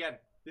to me, again,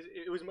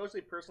 it was mostly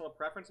personal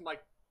preference. I'm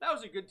like, that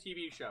was a good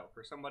TV show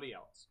for somebody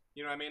else.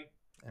 You know what I mean?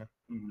 Yeah.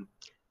 Mm-hmm.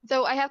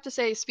 Though I have to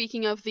say,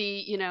 speaking of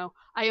the,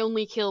 I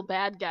only kill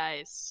bad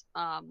guys.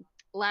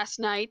 Last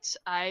night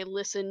I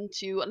listened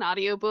to an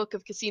audiobook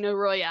of Casino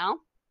Royale.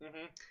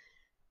 Mm-hmm.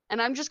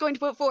 And I'm just going to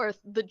put forth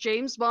the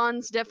James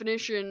Bond's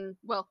definition.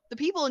 Well, the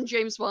people in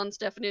James Bond's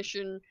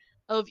definition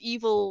of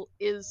evil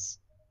is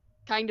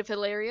kind of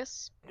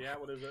hilarious. Yeah,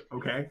 what is it?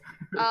 Okay.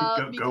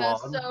 Go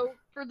Because on. so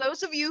for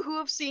those of you who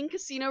have seen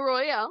Casino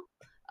Royale,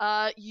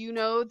 you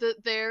know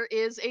that there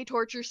is a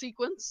torture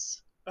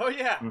sequence Oh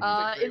yeah, Mhm.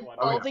 that's a great one.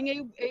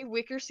 involving a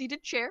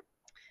wicker-seated chair,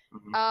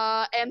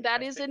 Mhm. and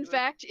that is in Testicular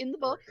fact in the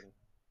book. torsion.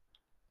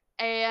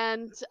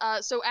 And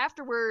so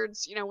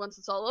afterwards, once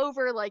it's all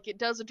over, like it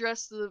does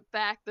address the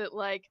fact that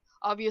like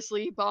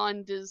obviously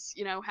Bond is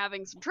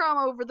having some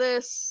trauma over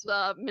this,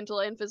 mental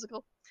and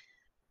physical.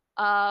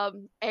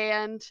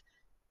 And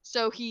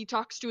so he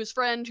talks to his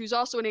friend who's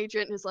also an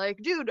agent and is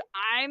like, dude,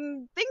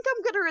 think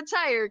I'm gonna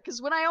retire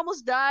because when I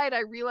almost died,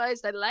 I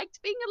realized I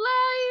liked being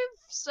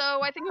alive,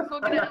 so I think I'm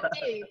going to the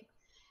game.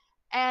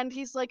 And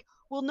he's like,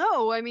 well,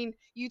 no, I mean,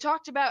 you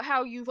talked about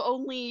how you've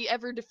only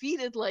ever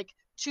defeated like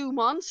 2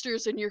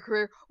 monsters in your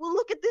career. Well,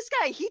 look at this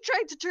guy. He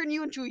tried to turn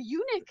you into a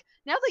eunuch.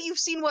 Now that you've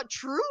seen what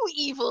true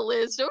evil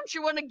is, don't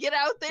you want to get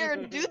out there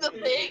and do the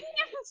thing?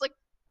 It's like,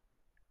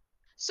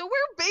 so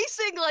we're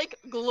basing like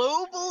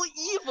global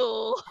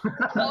evil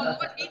on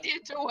what he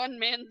did to one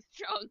man's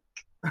junk.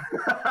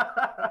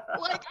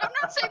 Like, I'm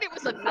not saying it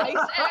was a nice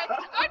act.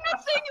 I'm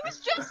not saying it was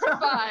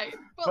justified.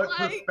 But But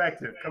like,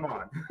 perspective, come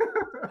on.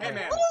 Hey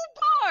man, low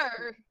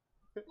bar.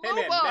 hey Low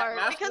man, bar,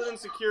 masculine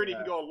because security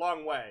can go a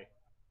long way.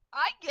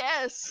 I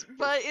guess,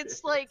 but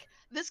it's like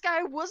this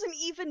guy wasn't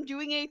even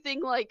doing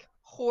anything like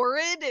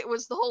horrid. It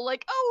was the whole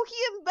like, oh,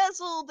 he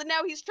embezzled and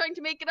now he's trying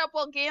to make it up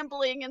while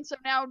gambling, and so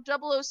now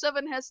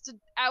 007 has to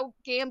out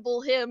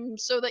gamble him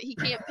so that he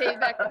can't pay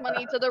back the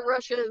money to the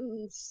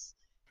Russians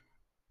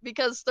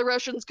because the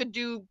Russians could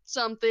do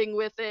something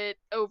with it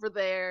over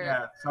there.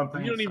 Yeah,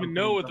 something. You don't even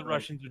know what the something.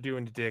 Russians are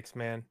doing to dicks,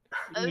 man.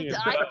 Uh, You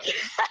don't even- I-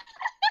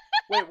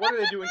 Wait, what are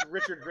they doing to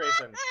Richard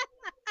Grayson?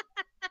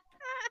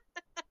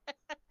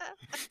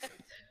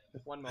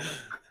 One moment.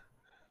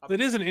 That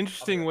is an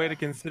interesting way to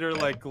consider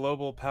like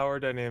global power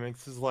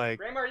dynamics. Is like,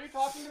 Grandma, are you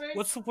talking to me?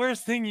 what's the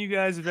worst thing you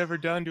guys have ever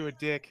done to a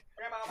dick?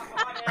 Grandma, I'm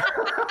on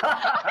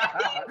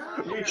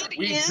air.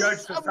 we is judge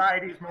a-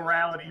 society's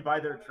morality by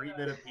their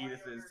treatment of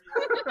penises.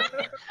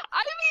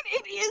 I mean,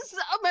 it is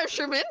a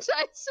measurement,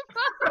 I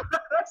suppose.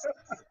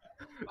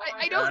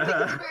 I don't think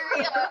it's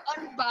very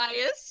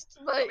unbiased,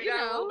 but Me down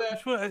a little bit.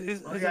 Which one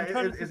is Well, I'm yeah,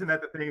 trying to isn't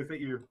that the thing? Is that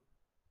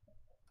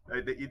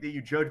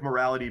you judge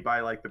morality by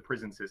like the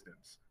prison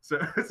systems? So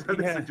this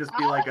Yeah. would just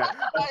be like a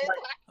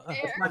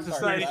think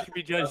society should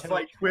be judged.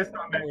 slight twist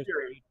on that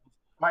theory.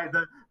 By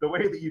the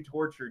way that you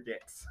torture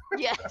dicks.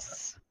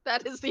 Yes,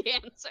 that is the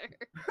answer.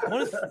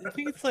 I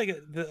think it's like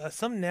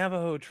some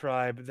Navajo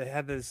tribe. They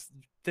had this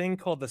thing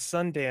called the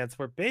Sundance,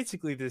 where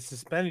basically they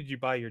suspended you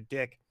by your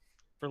dick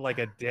for like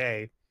a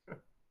day.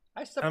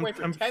 I step away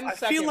for 10 I seconds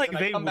feel like and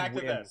they I come would back to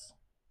win. this.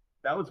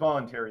 That was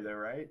voluntary though,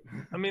 right?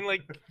 I mean,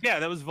 like, yeah,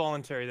 that was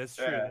voluntary. That's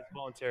true. Yeah. That's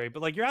voluntary.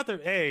 But like, you're out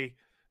there.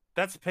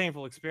 That's a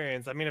painful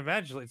experience. I mean,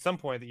 eventually, at some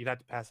point, that you'd have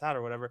to pass out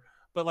or whatever.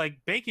 But like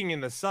baking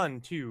in the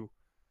sun too,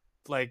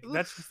 like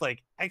that's just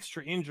like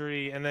extra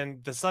injury, and then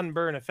the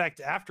sunburn effect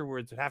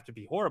afterwards would have to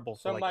be horrible.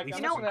 So, like, Mike, at least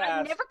I'm You know, just gonna I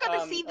ask, never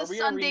got to see the are we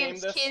gonna rename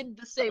Sundance this Kid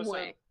the same episode?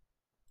 way.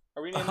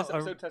 Are we naming this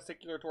episode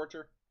Testicular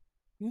Torture?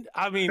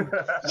 I mean,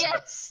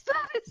 Yes,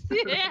 that is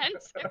the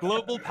answer.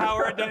 global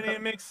power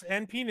dynamics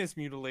and penis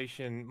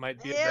mutilation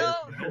might be.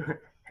 Ew.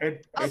 And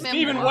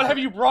Steven, memoir. what have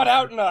you brought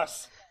out in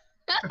us?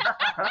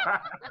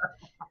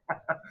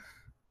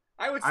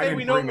 I would I say didn't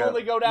we don't bring up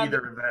normally go down.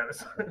 either of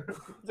those.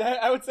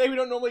 I would say we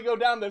don't normally go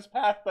down this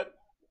path, but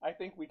I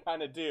think we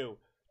kind of do.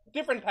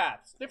 Different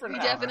paths. Different We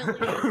paths.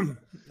 definitely.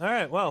 All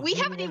right. Well, We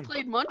haven't moving even on.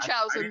 played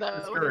Munchausen though.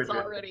 discourage It's it.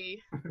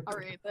 already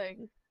a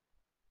thing.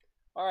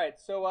 All right,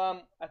 so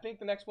I think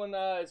the next one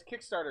is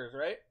Kickstarters,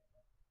 right?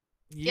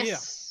 Yeah.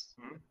 Yes.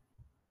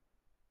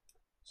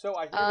 So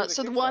I hear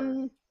So the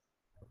one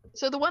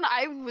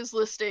I was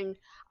listing,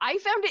 I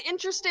found it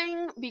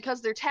interesting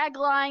because their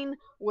tagline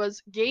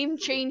was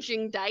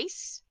 "game-changing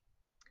dice,"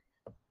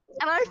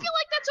 and I feel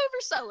like that's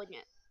overselling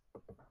it.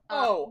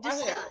 Oh, I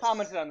think I discuss.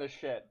 commented on this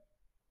shit.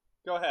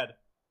 Go ahead.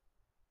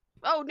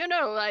 Oh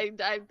no, I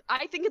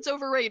think it's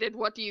overrated.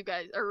 What do you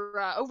guys or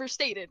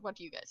overstated? What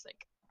do you guys think?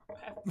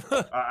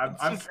 I'm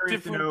It's just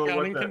curious to different know what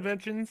counting the.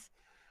 conventions.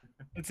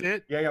 That's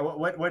it. Yeah.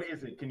 What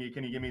is it? Can you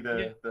give me the?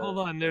 Yeah, the hold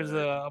on, there's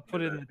the- I'll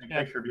put it in the big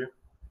chat. picture view.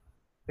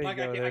 There you Mike,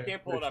 go, I there.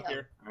 can't pull it up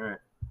here. All right.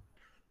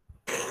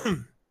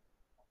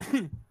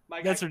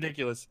 Mike, That's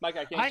ridiculous. Mike,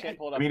 I I- can't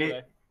pull it I up mean,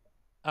 today.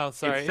 Oh,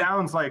 sorry. It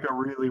sounds like a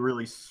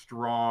really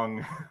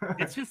strong.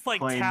 It's just like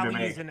claim to tallies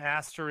make. and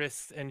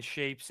asterisks and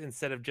shapes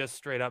instead of just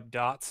straight up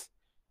dots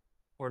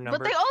or numbers.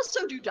 But they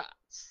also do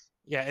dots,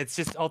 Yeah, it's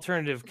just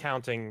alternative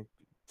counting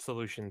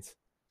solutions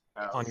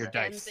on your and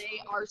dice.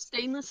 they are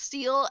stainless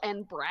steel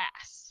and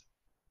brass.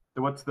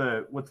 So what's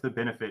the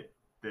benefit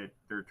that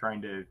they're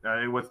trying to?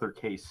 What's their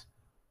case?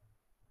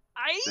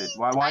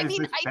 Why I is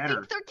mean, this I better?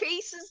 think their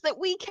case is that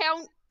we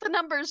count the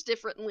numbers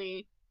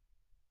differently.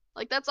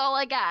 Like that's all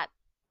I got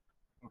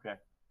Okay.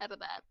 out of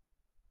that.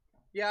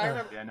 Yeah, I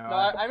remember. Yeah. No. No,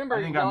 I remember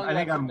I think yelling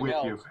I'm about with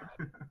something you. else.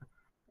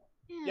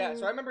 Yeah,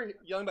 so I remember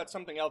yelling about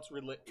something else,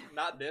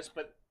 not this,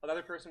 but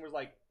another person was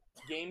like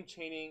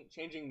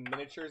changing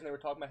miniatures, and they were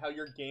talking about how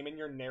your game and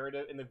your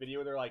narrative in the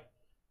video, they're like,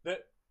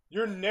 that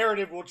your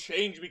narrative will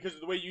change because of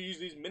the way you use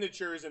these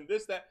miniatures and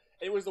this, that.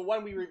 It was the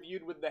one we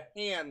reviewed with the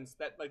hands,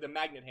 that like the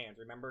magnet hands,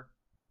 remember?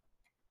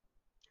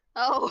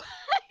 Oh.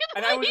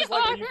 And I was just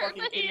like, are you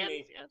fucking The kidding hands,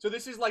 me? yeah. So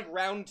this is like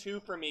round 2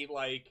 for me,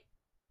 like,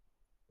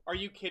 are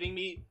you kidding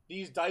me?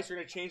 These dice are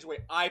going to change the way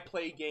I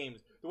play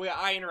games, the way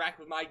I interact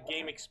with my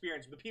game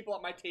experience. The people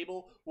at my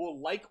table will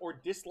like or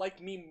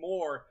dislike me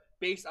more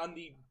based on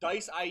the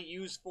dice I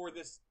use for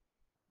this.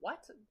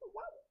 What?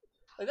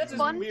 Like, that's just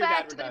Fun weird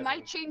fact, they advertising.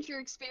 might change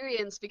your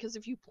experience because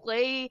if you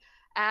play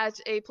at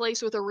a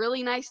place with a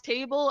really nice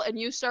table and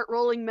you start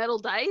rolling metal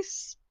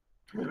dice,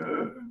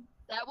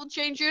 that will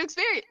change your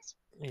experience.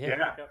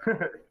 Yeah.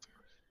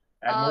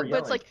 Add more But it's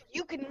yelling. like,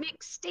 you can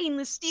mix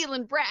stainless steel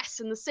and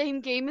brass in the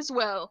same game as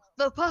well.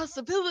 The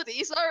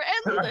possibilities are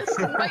endless.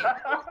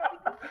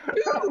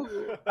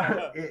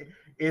 And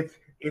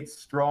It's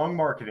strong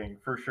marketing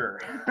for sure.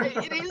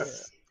 it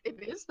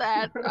is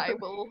that. I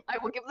will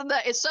give them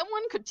that. If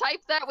someone could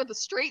type that with a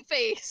straight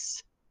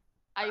face,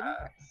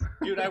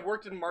 Dude, I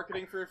worked in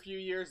marketing for a few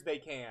years. They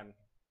can.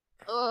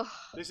 ugh.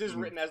 This is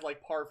written as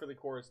like par for the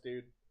course,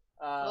 dude.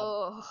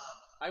 Ugh.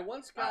 I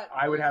once got.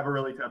 I would have a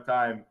really tough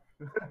time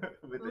with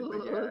it.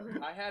 But yeah.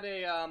 I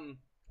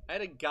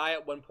had a guy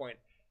at one point,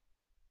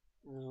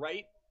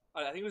 right?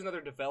 I think it was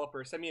another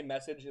developer, send me a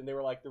message, and they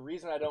were like, "The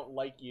reason I don't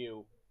like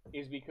you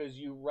is because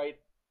you write,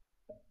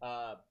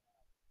 like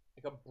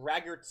a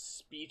braggart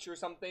speech or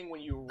something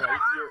when you write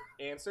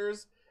your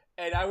answers."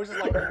 And I was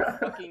just like, "Are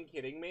you fucking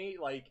kidding me?"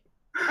 Like,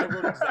 I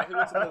wrote exactly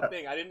what's in the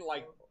thing. I didn't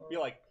like be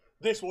like,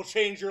 "This will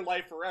change your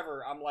life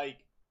forever." I'm like,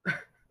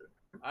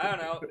 I don't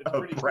know. It's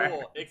pretty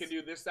cool. It can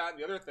do this, that, and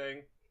the other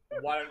thing.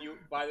 Why don't you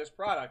buy this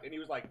product? And he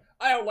was like,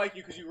 I don't like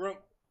you because you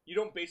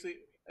don't basically.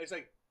 It's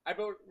like I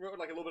wrote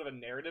like a little bit of a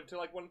narrative to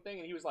like one thing,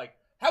 and he was like,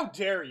 how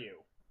dare you?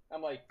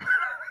 I'm like,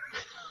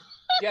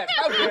 yes,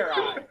 how dare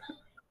I?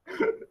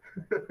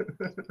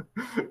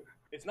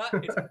 It's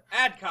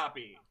ad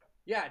copy.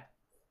 Yeah,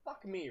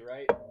 fuck me,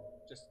 right?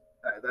 Just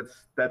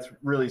That's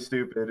really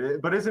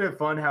stupid. But isn't it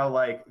fun how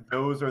like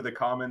those are the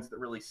comments that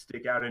really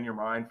stick out in your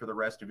mind for the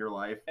rest of your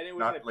life? And it was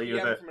not a like,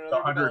 PM the from 100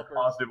 another developer.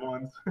 positive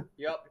ones.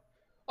 Yep.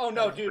 Oh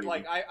no, That's dude! pretty-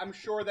 Like I'm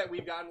sure that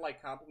we've gotten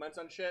like compliments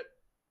on shit.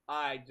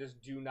 I just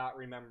do not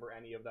remember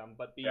any of them.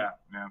 But Yeah.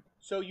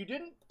 So you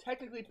didn't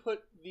technically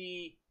put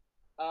the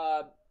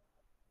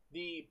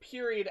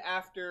period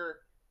after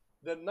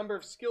the number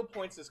of skill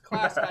points this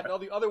class had, and all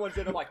the other ones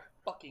did. I'm like,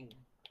 fucking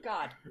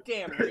god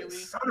damn, really?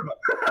 Son of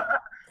a...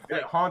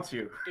 It haunts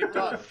you. It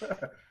does.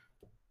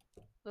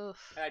 Ugh.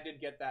 And I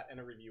did get that in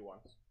a review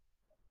once.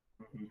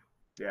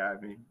 Yeah, I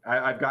mean,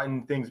 I've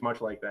gotten things much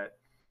like that.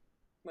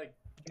 Like,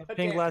 I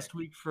think last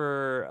week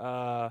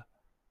for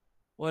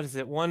what is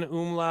it? One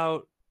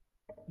umlaut.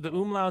 The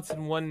umlauts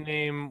in one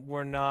name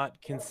were not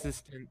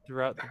consistent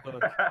throughout the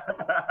book.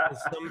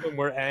 Some of them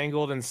were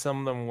angled and some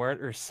of them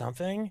weren't, or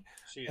something.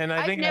 And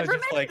I think I was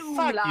just like,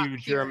 "Fuck you,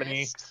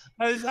 Germany."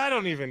 I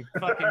don't even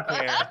fucking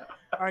care.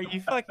 Are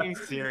you fucking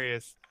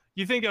serious?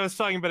 You think I was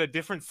talking about a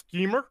different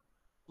schemer?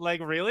 Like,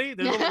 really?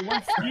 There's only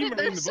one schemer in the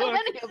There's so book.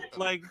 many of them.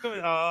 Like,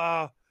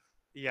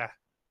 yeah.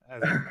 I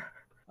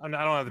don't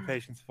have the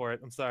patience for it.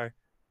 I'm sorry.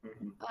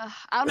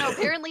 I don't know.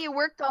 Apparently, it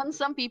worked on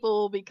some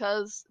people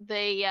because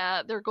they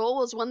their goal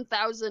was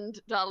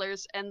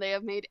 $1,000 and they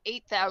have made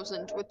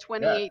 $8,000 with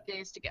 28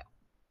 days to go.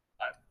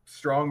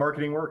 Strong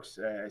marketing works.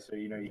 So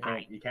you know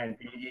you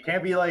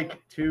can't be like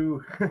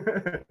too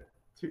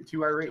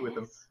too irate with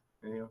them.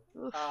 You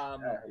know?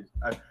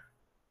 Oof.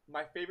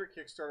 My favorite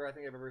Kickstarter I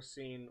think I've ever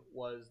seen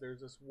was there's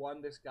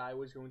this guy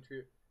was going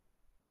to,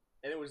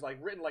 and it was like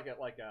written like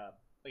a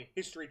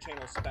History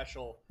Channel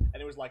special,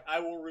 and it was like,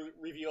 I will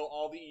reveal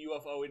all the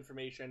UFO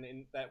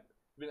information that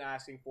we've been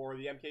asking for,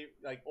 the MK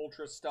like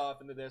Ultra stuff,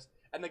 and this,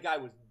 and the guy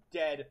was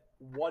dead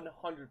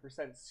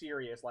 100%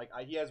 serious. Like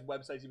he has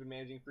websites he's been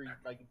managing for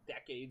like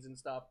decades and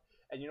stuff,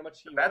 and you know how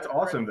much he That's wanted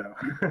awesome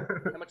for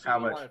it? though. How much How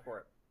he much? wanted for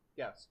it?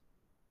 Yes.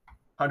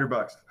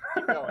 $100.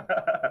 Keep going.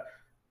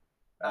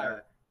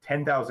 Higher.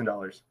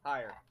 $10,000.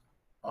 Higher.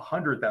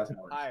 $100,000.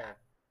 Higher.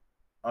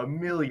 $1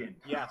 million.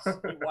 Yes,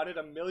 he wanted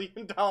 $1 million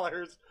for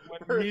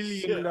 $1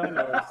 his million. shit.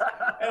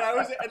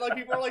 And like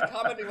people are like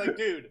commenting like,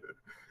 dude,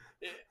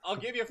 I'll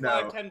give you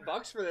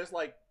 $5-10 for this.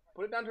 Like,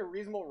 put it down to a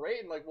reasonable rate,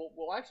 and like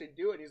we'll actually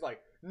do it. And he's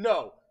like,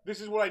 no, this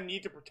is what I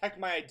need to protect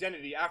my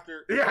identity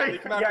after they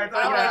come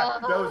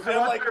out. No, so And I'm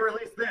once like, I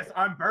release this,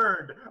 I'm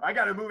burned. I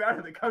got to move out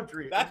of the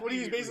country. that's what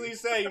he's basically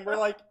saying. And we're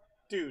like,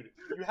 dude,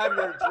 you have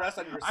your address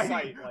on your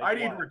site. I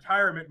need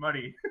retirement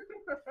money.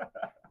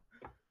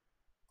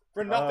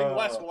 For nothing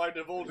less will I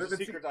divulge the but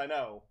see- secrets I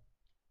know.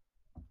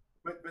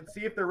 But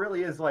see if there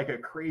really is like a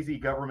crazy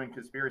government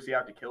conspiracy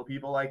out to kill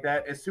people like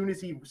that. As soon as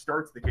he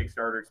starts the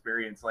Kickstarter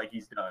experience, like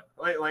he's done.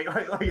 Like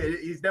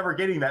he's never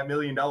getting that $1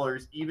 million,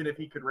 even if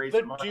he could raise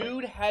The money.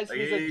 dude has Like,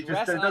 his it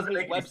address just on doesn't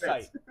his make any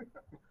website. sense.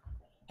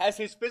 Has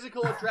his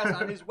physical address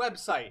on his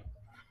website.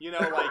 You know,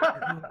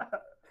 like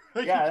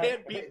Like, Yeah, you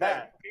can't beat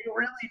that. You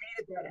really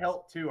needed that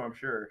help too, I'm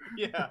sure.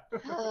 Yeah.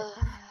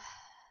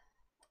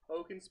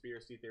 Oh,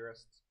 conspiracy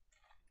theorists.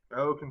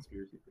 Oh,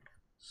 conspiracy.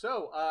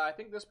 So, I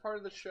think this part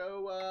of the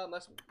show,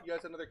 unless you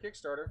guys have another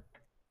Kickstarter.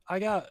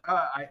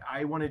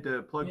 I wanted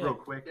to plug real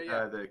quick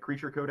Yeah. The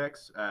Creature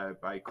Codex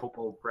by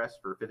Copal Press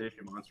for 5th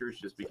edition monsters,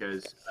 just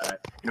because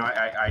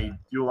I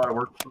do a lot of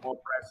work with Copal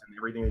Press and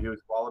everything they do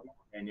is quality,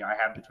 and I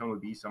have the Tome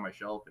of Beasts on my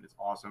shelf and it's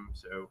awesome.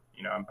 So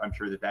I'm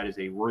sure that is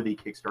a worthy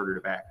Kickstarter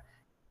to back.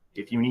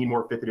 If you need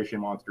more 5th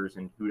edition monsters,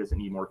 and who doesn't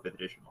need more 5th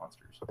edition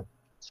monsters?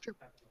 It's true.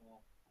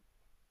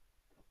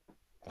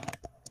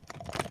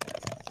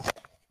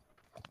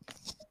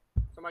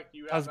 So, Mike, do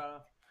you have?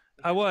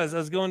 I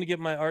was going to get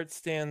my art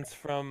stands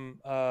from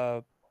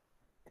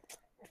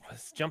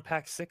Jump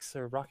Pack 6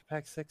 or Rocket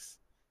Pack 6.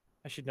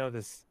 I should know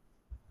this.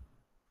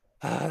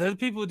 They're the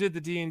people who did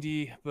the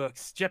D&D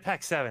books.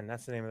 Jetpack 7,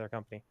 that's the name of their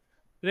company.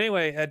 But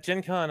anyway, at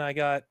Gen Con, I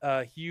got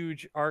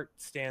huge art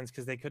stands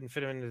because they couldn't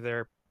fit them into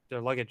their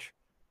luggage,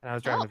 and I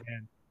was driving the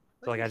van,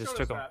 so like I just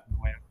took them.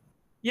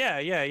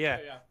 Yeah.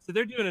 So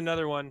they're doing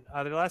another one.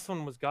 Their last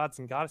one was Gods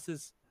and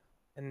Goddesses,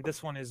 and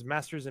this one is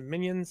Masters and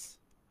Minions.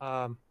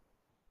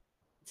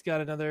 It's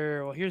got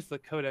another. Well, here's the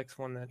Codex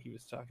one that he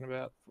was talking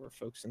about for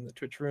folks in the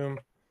Twitch room.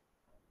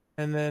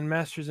 And then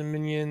Masters and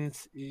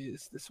Minions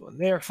is this one.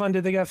 They are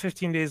funded. They got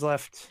 15 days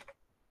left.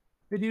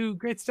 They do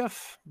great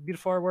stuff.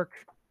 Beautiful artwork.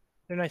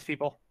 They're nice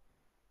people.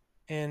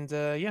 And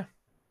yeah.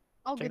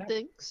 All good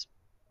things.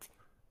 It's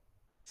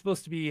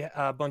supposed to be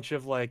a bunch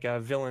of like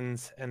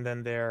villains and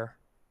then their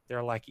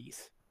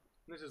lackeys.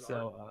 This is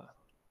art.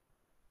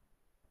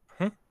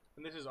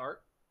 And this is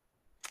art?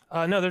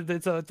 No,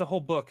 it's a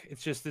whole book.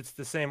 It's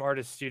the same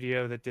artist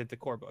studio that did the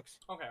core books.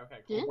 Okay,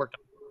 cool. Worked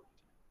on.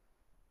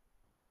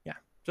 Yeah,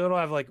 so it'll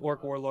have like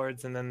orc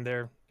warlords and then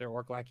their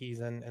orc lackeys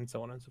and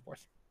so on and so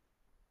forth.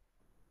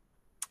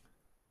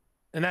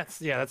 And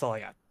that's all I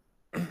got.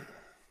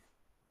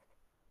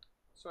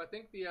 So I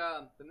think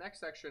the next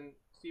section,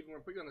 Stephen, we're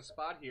gonna put you on the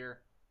spot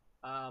here.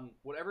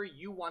 Whatever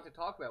you want to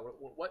talk about,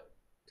 what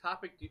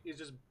topic is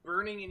just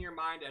burning in your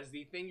mind as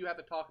the thing you have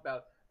to talk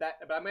about?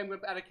 But I'm going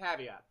to add a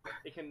caveat.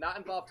 It cannot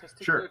involve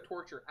testicular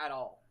torture at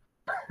all.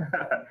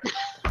 Well,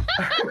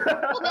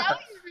 now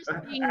you're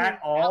just being at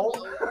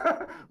all?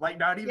 Like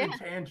not even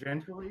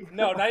tangentially?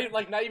 No, not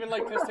even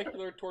like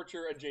testicular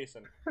torture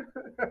adjacent.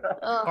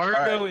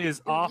 Argo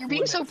is off. You're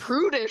being so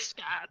prudish,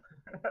 Scott.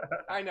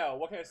 I know.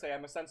 What can I say?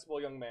 I'm a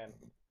sensible young man.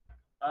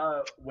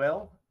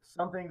 Well,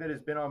 something that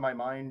has been on my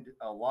mind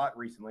a lot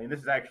recently, and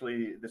this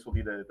will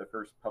be the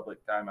first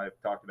public time I've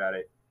talked about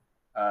it.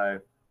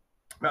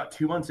 About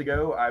 2 months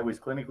ago, I was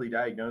clinically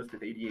diagnosed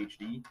with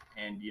ADHD,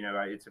 and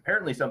it's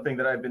apparently something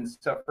that I've been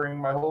suffering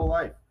my whole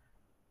life,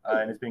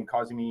 and it's been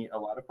causing me a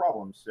lot of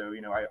problems. So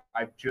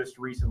I've just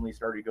recently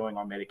started going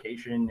on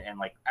medication and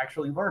like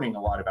actually learning a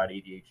lot about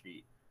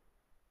ADHD.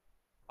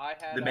 I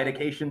had the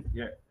medication.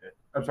 Yeah,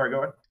 I'm sorry. Go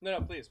ahead.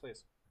 No, please.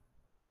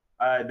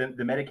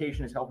 The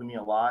medication is helping me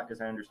a lot,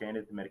 as I understand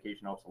it. The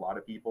medication helps a lot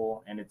of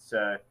people, and it's.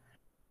 I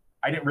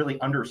didn't really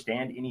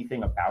understand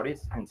anything about it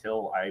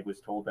until I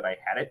was told that I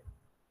had it.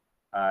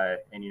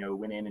 And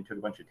went in and took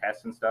a bunch of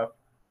tests and stuff,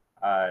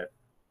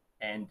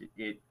 and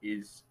it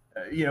is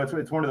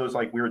it's one of those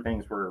like weird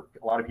things where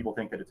a lot of people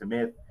think that it's a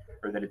myth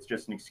or that it's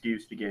just an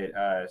excuse to get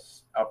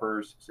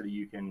uppers so that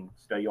you can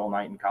study all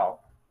night in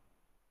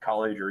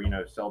college or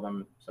sell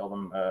them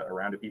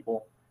around to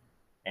people.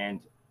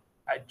 And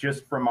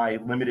just from my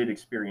limited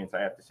experience,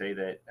 I have to say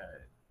that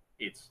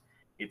it's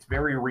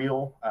very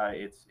real.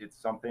 It's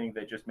something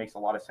that just makes a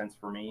lot of sense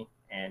for me,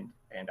 and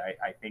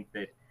I think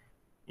that.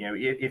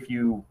 If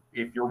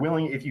you're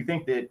willing, if you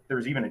think that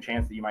there's even a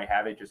chance that you might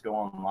have it, just go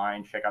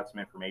online, check out some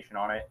information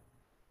on it,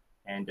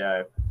 and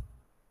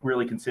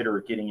really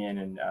consider getting in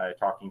and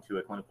talking to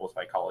a clinical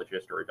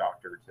psychologist or a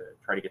doctor to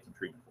try to get some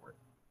treatment for it.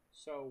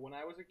 So when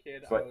I was a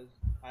kid,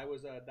 I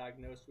was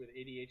diagnosed with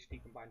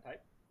ADHD combined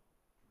type.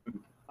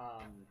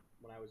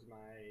 When I was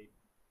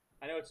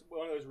I know it's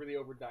one of those really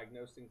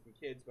overdiagnosed things in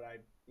kids, but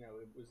it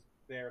was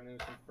there and it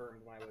was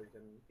confirmed when I was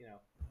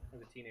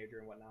as a teenager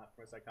and whatnot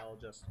from a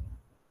psychologist.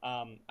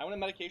 I went on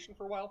medication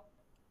for a while.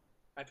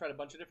 I tried a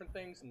bunch of different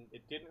things, and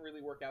it didn't really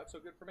work out so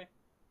good for me.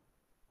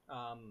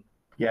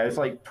 Yeah, it's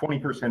like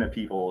 20% of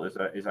people, as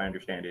I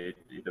understand it,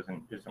 it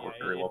doesn't work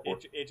very well for.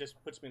 It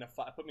just put me in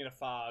a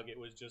fog. It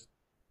was just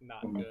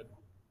not good.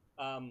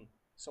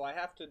 So I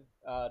have to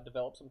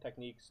develop some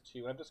techniques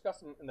and I've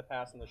discussed them in the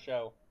past on the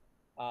show,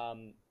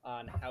 on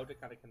how to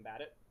kind of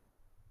combat it.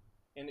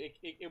 And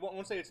it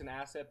won't say it's an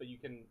asset, but you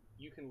can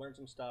learn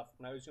some stuff.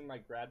 When I was doing my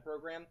grad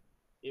program,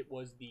 it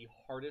was the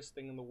hardest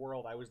thing in the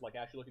world. I was like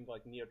actually looking to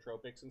like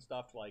neotropics and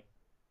stuff to like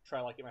try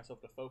to like get myself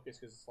to focus,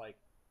 because it's like,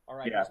 all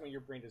right, here's something your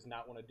brain does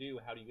not want to do.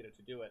 How do you get it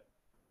to do it?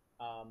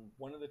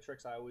 One of the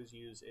tricks I always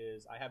use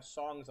is I have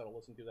songs that I'll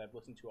listen to that I've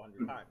listened to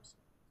 100 times,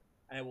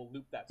 and I will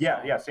loop that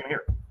song. Yeah, same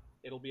here.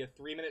 It'll be a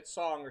 3-minute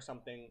song or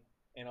something,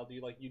 and I'll do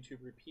like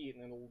YouTube repeat,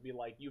 and it'll be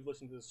like, you've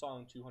listened to the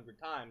song 200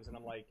 times, and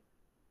I'm like,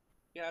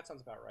 yeah, that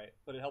sounds about right.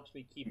 But it helps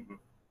me keep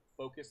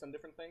focused on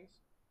different things.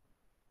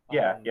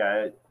 Yeah.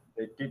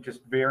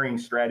 just varying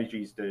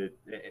strategies to.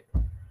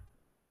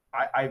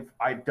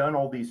 I've done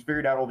all these,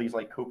 figured out all these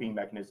like coping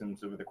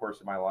mechanisms over the course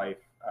of my life,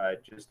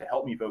 just to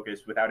help me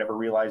focus without ever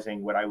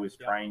realizing what I was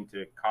trying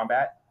to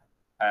combat.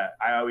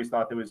 I always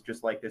thought there was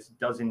just like this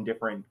dozen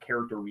different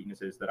character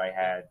weaknesses that I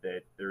had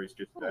that there was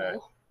just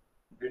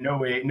no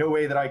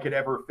way that I could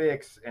ever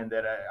fix, and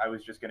that I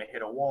was just going to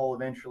hit a wall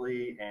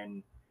eventually,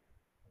 and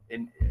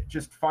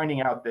just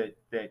finding out that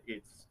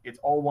it's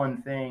all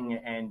one thing,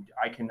 and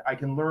I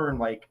can learn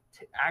like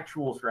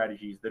actual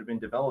strategies that have been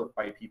developed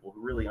by people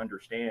who really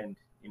understand,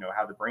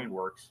 how the brain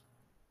works,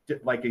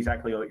 like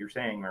exactly what you're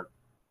saying, or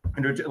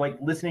like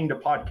listening to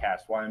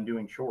podcasts while I'm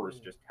doing chores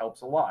just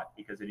helps a lot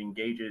because it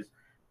engages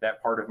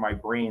that part of my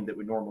brain that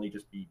would normally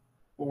just be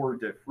bored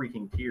to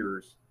freaking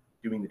tears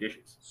doing the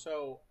dishes.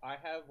 So I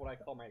have what I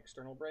call my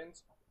external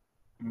brains.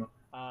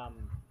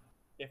 Mm-hmm.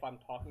 If I'm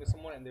talking to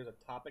someone and there's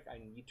a topic I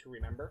need to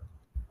remember,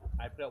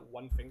 I put out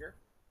one finger.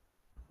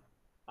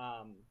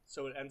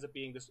 So it ends up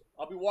being this.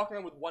 I'll be walking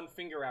around with one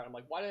finger out. I'm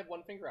like, why do I have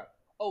one finger out?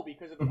 Oh,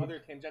 because of the other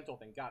tangential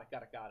thing. Got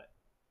it.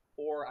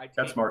 Or I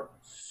take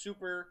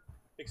super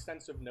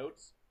extensive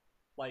notes.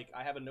 Like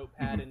I have a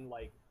notepad in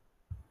like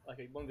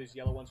one of these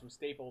yellow ones from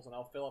Staples, and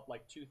I'll fill up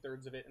like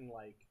 2/3 of it in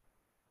like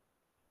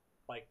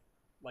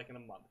in a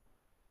month.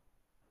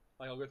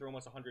 Like I'll go through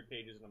almost 100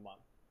 pages in a month.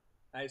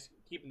 I just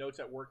keep notes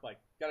at work, like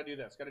gotta do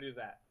this, gotta do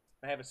that.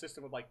 I have a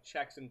system of like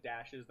checks and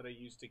dashes that I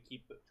use to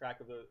keep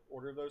track of the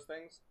order of those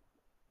things.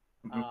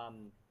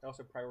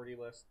 Also priority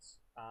lists.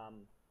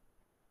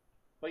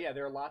 But yeah,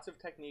 there are lots of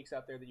techniques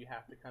out there that you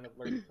have to kind of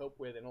learn to cope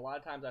with, and a lot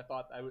of times I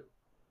thought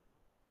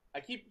I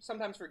keep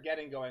sometimes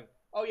forgetting, going,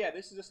 oh yeah,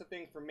 this is just a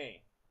thing for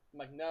me. I'm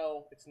like,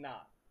 no, it's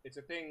not. It's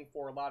a thing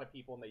for a lot of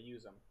people, and they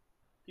use them.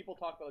 People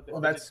talk about like the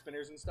fidget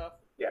spinners and stuff.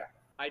 Yeah.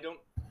 I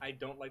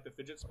don't like the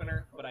fidget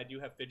spinner, but I do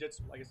have fidgets.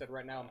 Like I said,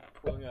 right now I'm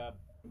twirling a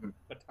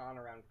baton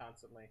around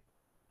constantly.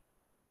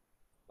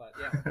 But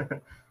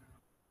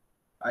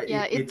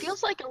yeah. It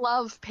feels like a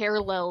lot of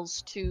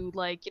parallels to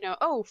like,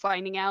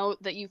 finding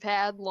out that you've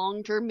had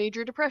long-term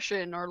major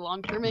depression or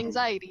long-term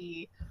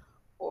anxiety,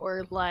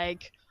 or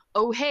like,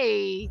 oh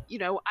hey,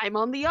 I'm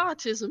on the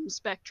autism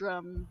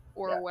spectrum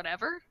or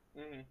whatever.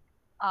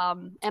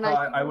 And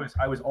I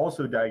was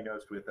also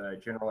diagnosed with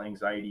general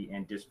anxiety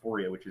and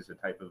dysphoria, which is a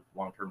type of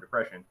long-term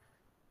depression,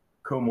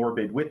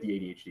 comorbid with the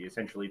ADHD.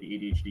 Essentially, the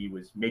ADHD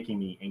was making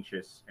me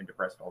anxious and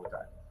depressed all the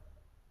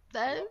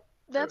time.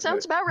 That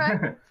sounds about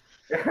right.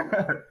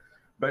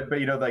 but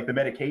like the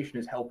medication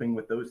is helping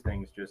with those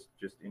things just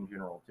in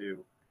general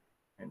too,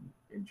 and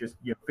just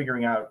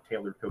figuring out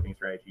tailored coping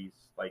strategies,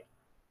 like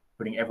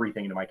putting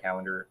everything into my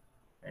calendar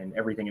and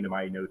everything into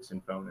my notes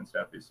and phone and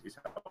stuff is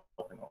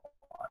helping a lot.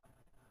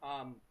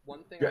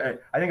 One thing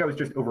I think I was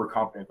just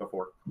overconfident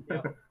before.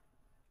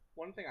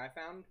 One thing I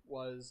found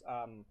was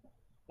one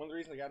of the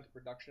reasons I got into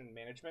production and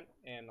management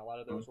and a lot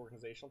of those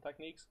organizational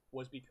techniques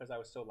was because I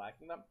was so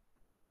lacking them.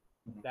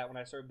 That when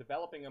I started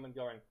developing them and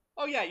going,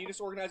 oh yeah, you just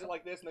organize it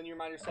like this, and then you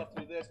remind yourself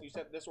to do this, and you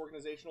set this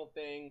organizational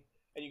thing,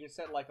 and you can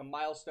set like a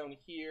milestone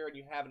here, and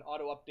you have an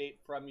auto update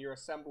from your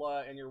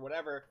assembler and your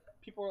whatever.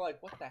 People are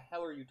like, what the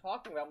hell are you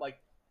talking about? I'm like,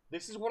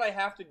 this is what I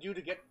have to do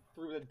to get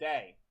through the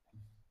day.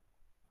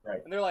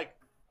 Right. And they're like,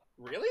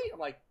 really? I'm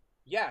like,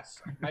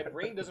 yes. My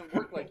brain doesn't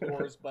work like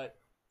yours, but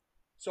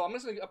so I'm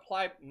just going to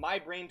apply my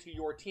brain to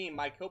your team,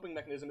 my coping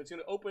mechanism. It's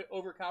going to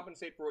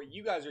overcompensate for what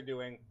you guys are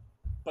doing,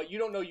 but you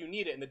don't know you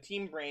need it. And the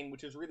team brain,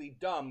 which is really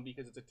dumb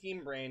because it's a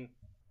team brain,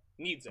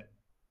 needs it.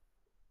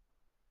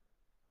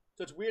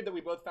 So it's weird that we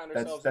both found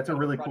ourselves that's in a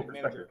really project cool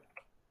manager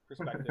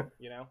perspective,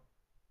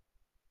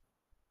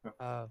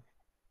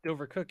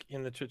 Overcook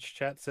in the Twitch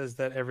chat says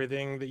that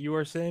everything that you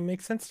are saying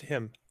makes sense to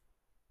him.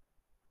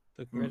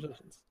 So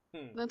congratulations.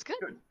 That's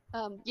good.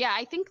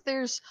 I think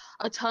there's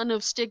a ton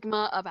of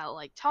stigma about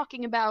like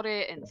talking about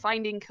it and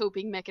finding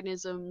coping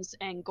mechanisms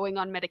and going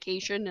on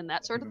medication and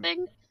that sort of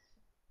thing.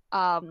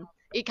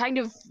 It kind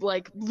of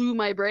like blew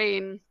my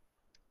brain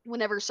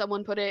whenever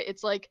someone put it.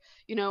 It's like,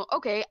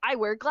 okay, I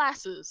wear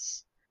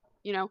glasses.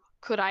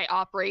 Could I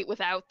operate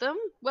without them?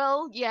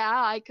 Well, yeah,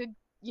 I could,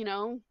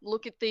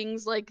 look at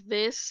things like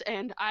this,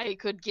 and I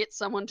could get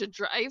someone to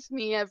drive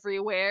me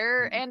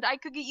everywhere, and I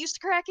could get used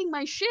to cracking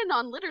my shin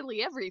on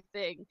literally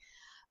everything.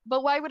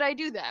 But why would I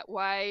do that?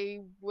 Why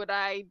would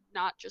I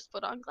not just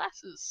put on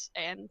glasses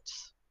and,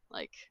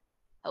 like,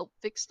 help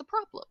fix the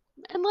problem?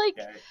 And, like,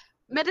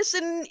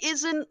 medicine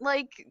isn't,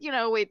 like,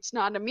 it's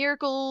not a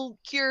miracle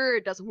cure.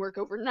 It doesn't work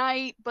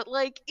overnight. But,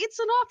 like, it's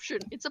an option.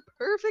 It's a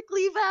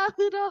perfectly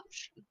valid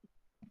option.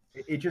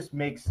 It just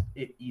makes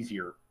it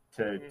easier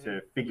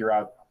to figure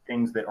out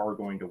things that are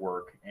going to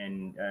work.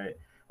 And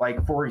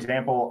like, for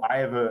example, I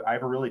have a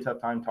really tough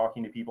time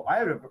talking to people. I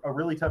have a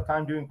really tough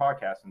time doing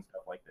podcasts and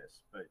stuff like this,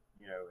 but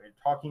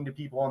talking to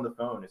people on the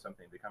phone is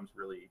something that becomes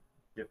really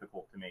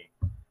difficult to me.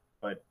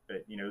 But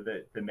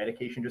the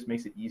medication just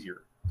makes it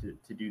easier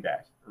to do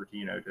that, or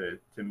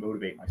to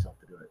motivate myself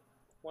to do it.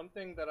 One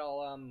thing that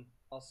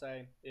I'll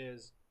say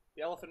is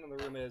the elephant in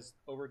the room is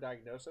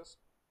overdiagnosis.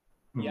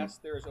 Mhm. yes,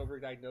 there is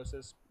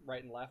overdiagnosis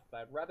right and left,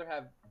 but I'd rather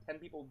have 10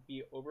 people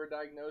be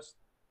overdiagnosed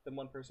than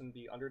one person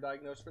be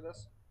underdiagnosed for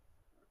this.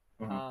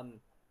 Mhm.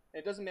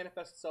 It doesn't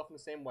manifest itself in the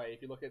same way.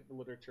 If you look at the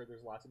literature,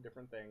 there's lots of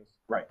different things.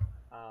 Right.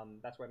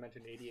 That's why I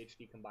mentioned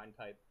ADHD combined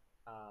type.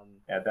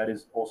 Yeah, that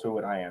is also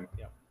what I am.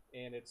 Yeah,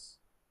 and it's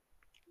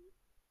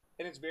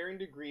varying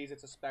degrees.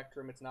 It's a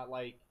spectrum. It's not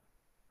like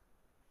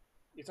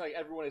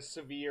everyone is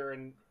severe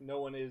and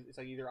no one is. It's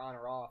like either on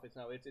or off. It's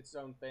its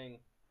own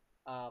thing.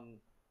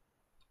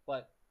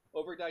 But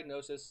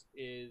overdiagnosis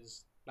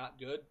is not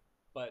good,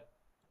 but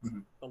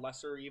Mhm. the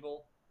lesser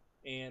evil.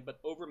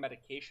 But over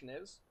medication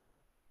is.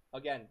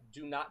 Again,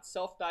 do not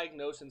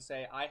self-diagnose and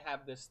say I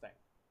have this thing.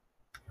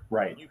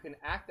 Right. You can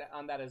act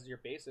on that as your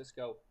basis.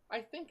 Go, I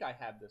think I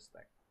have this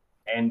thing.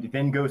 And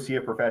then go see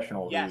a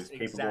professional Yes, who's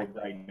capable exactly.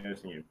 of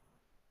diagnosing you.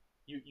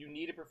 You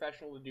need a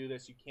professional to do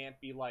this. You can't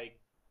be like,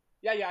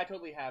 yeah, I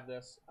totally have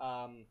this.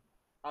 I'm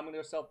gonna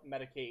go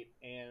self-medicate,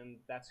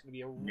 and that's gonna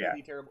be a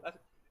really terrible.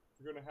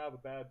 You're gonna have a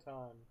bad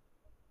time.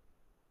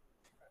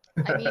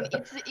 I mean,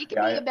 it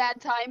can be a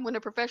bad time when a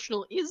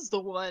professional is the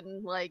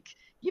one like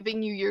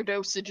giving you your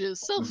dosages,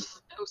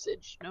 self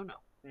dosage. No.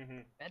 Mm-hmm.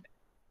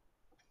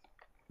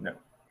 No.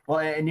 Well,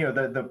 and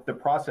the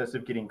process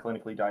of getting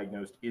clinically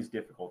diagnosed is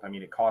difficult. I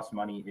mean, it costs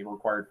money. It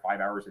required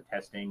 5 hours of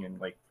testing and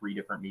like 3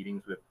 different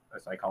meetings with a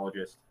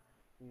psychologist.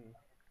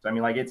 So I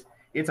mean, like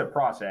it's a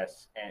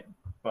process,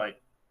 but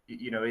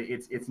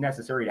it's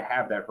necessary to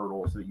have that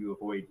hurdle so that you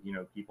avoid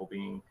people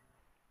being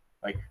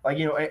like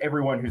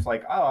everyone who's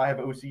like, oh, I have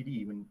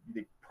OCD, when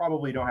they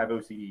probably don't have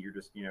OCD. You're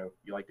just you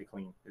like to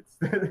clean. It's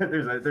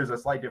there's a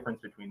slight difference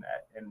between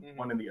that and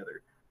one and the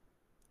other.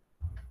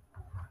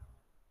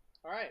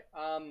 All right,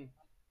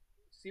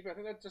 Stephen, I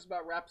think that just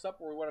about wraps up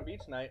where we want to be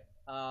tonight.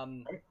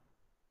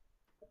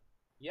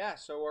 Yeah,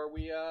 so are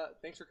we?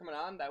 Thanks for coming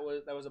on. That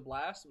was a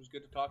blast. It was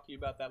good to talk to you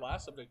about that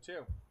last subject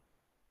too.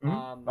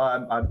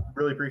 I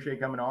really appreciate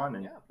coming on,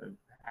 and I'm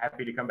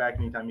happy to come back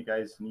anytime you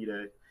guys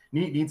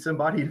need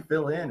somebody to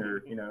fill in,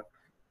 or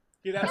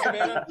Hear that,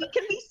 Savannah? We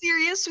can be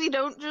serious. We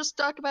don't just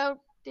talk about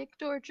dick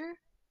torture.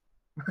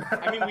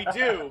 I mean, we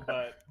do,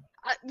 but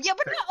yeah,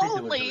 but not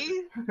only.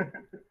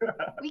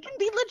 We can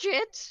be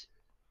legit.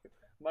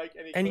 Mike,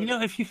 any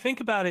and if you think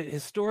about it,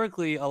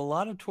 historically, a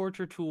lot of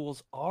torture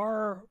tools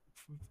are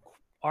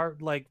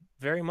like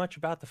very much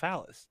about the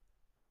phallus.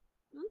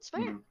 That's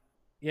fair.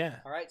 Yeah.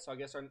 All right, so I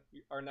guess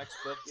our next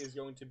book is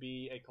going to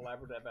be a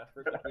collaborative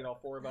effort between all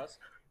 4 of us.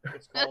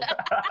 It's called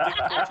Dick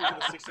Tortures of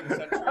the 16th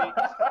Century,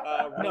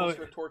 Rules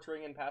for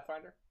Torturing in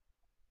Pathfinder.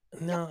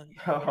 No.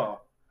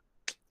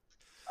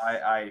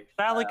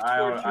 Phallic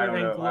torture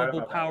and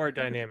global power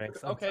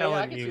dynamics. I'm telling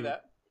I can see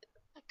that.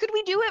 Could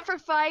we do it for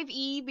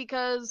 5e,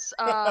 because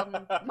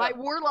my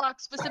warlock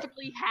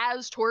specifically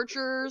has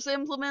torturers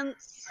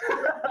implements,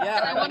 and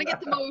I want to get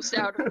the most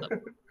out of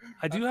them.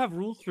 I do have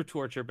rules for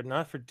torture, but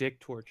not for dick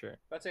torture.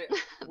 That's it.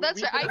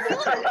 That's right. I feel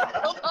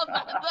like on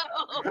that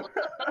though.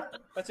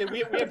 That's it.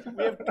 We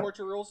have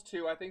torture rules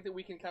too. I think that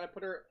we can kind of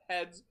put our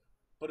heads,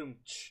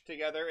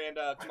 together and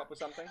come up with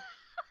something.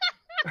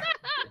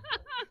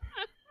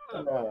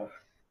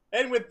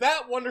 And with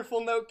that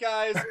wonderful note,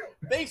 guys,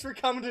 thanks for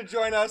coming to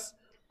join us.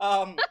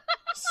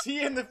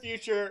 See you in the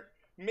future.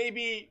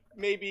 Maybe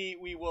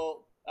we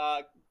will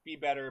be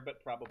better,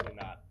 but probably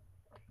not.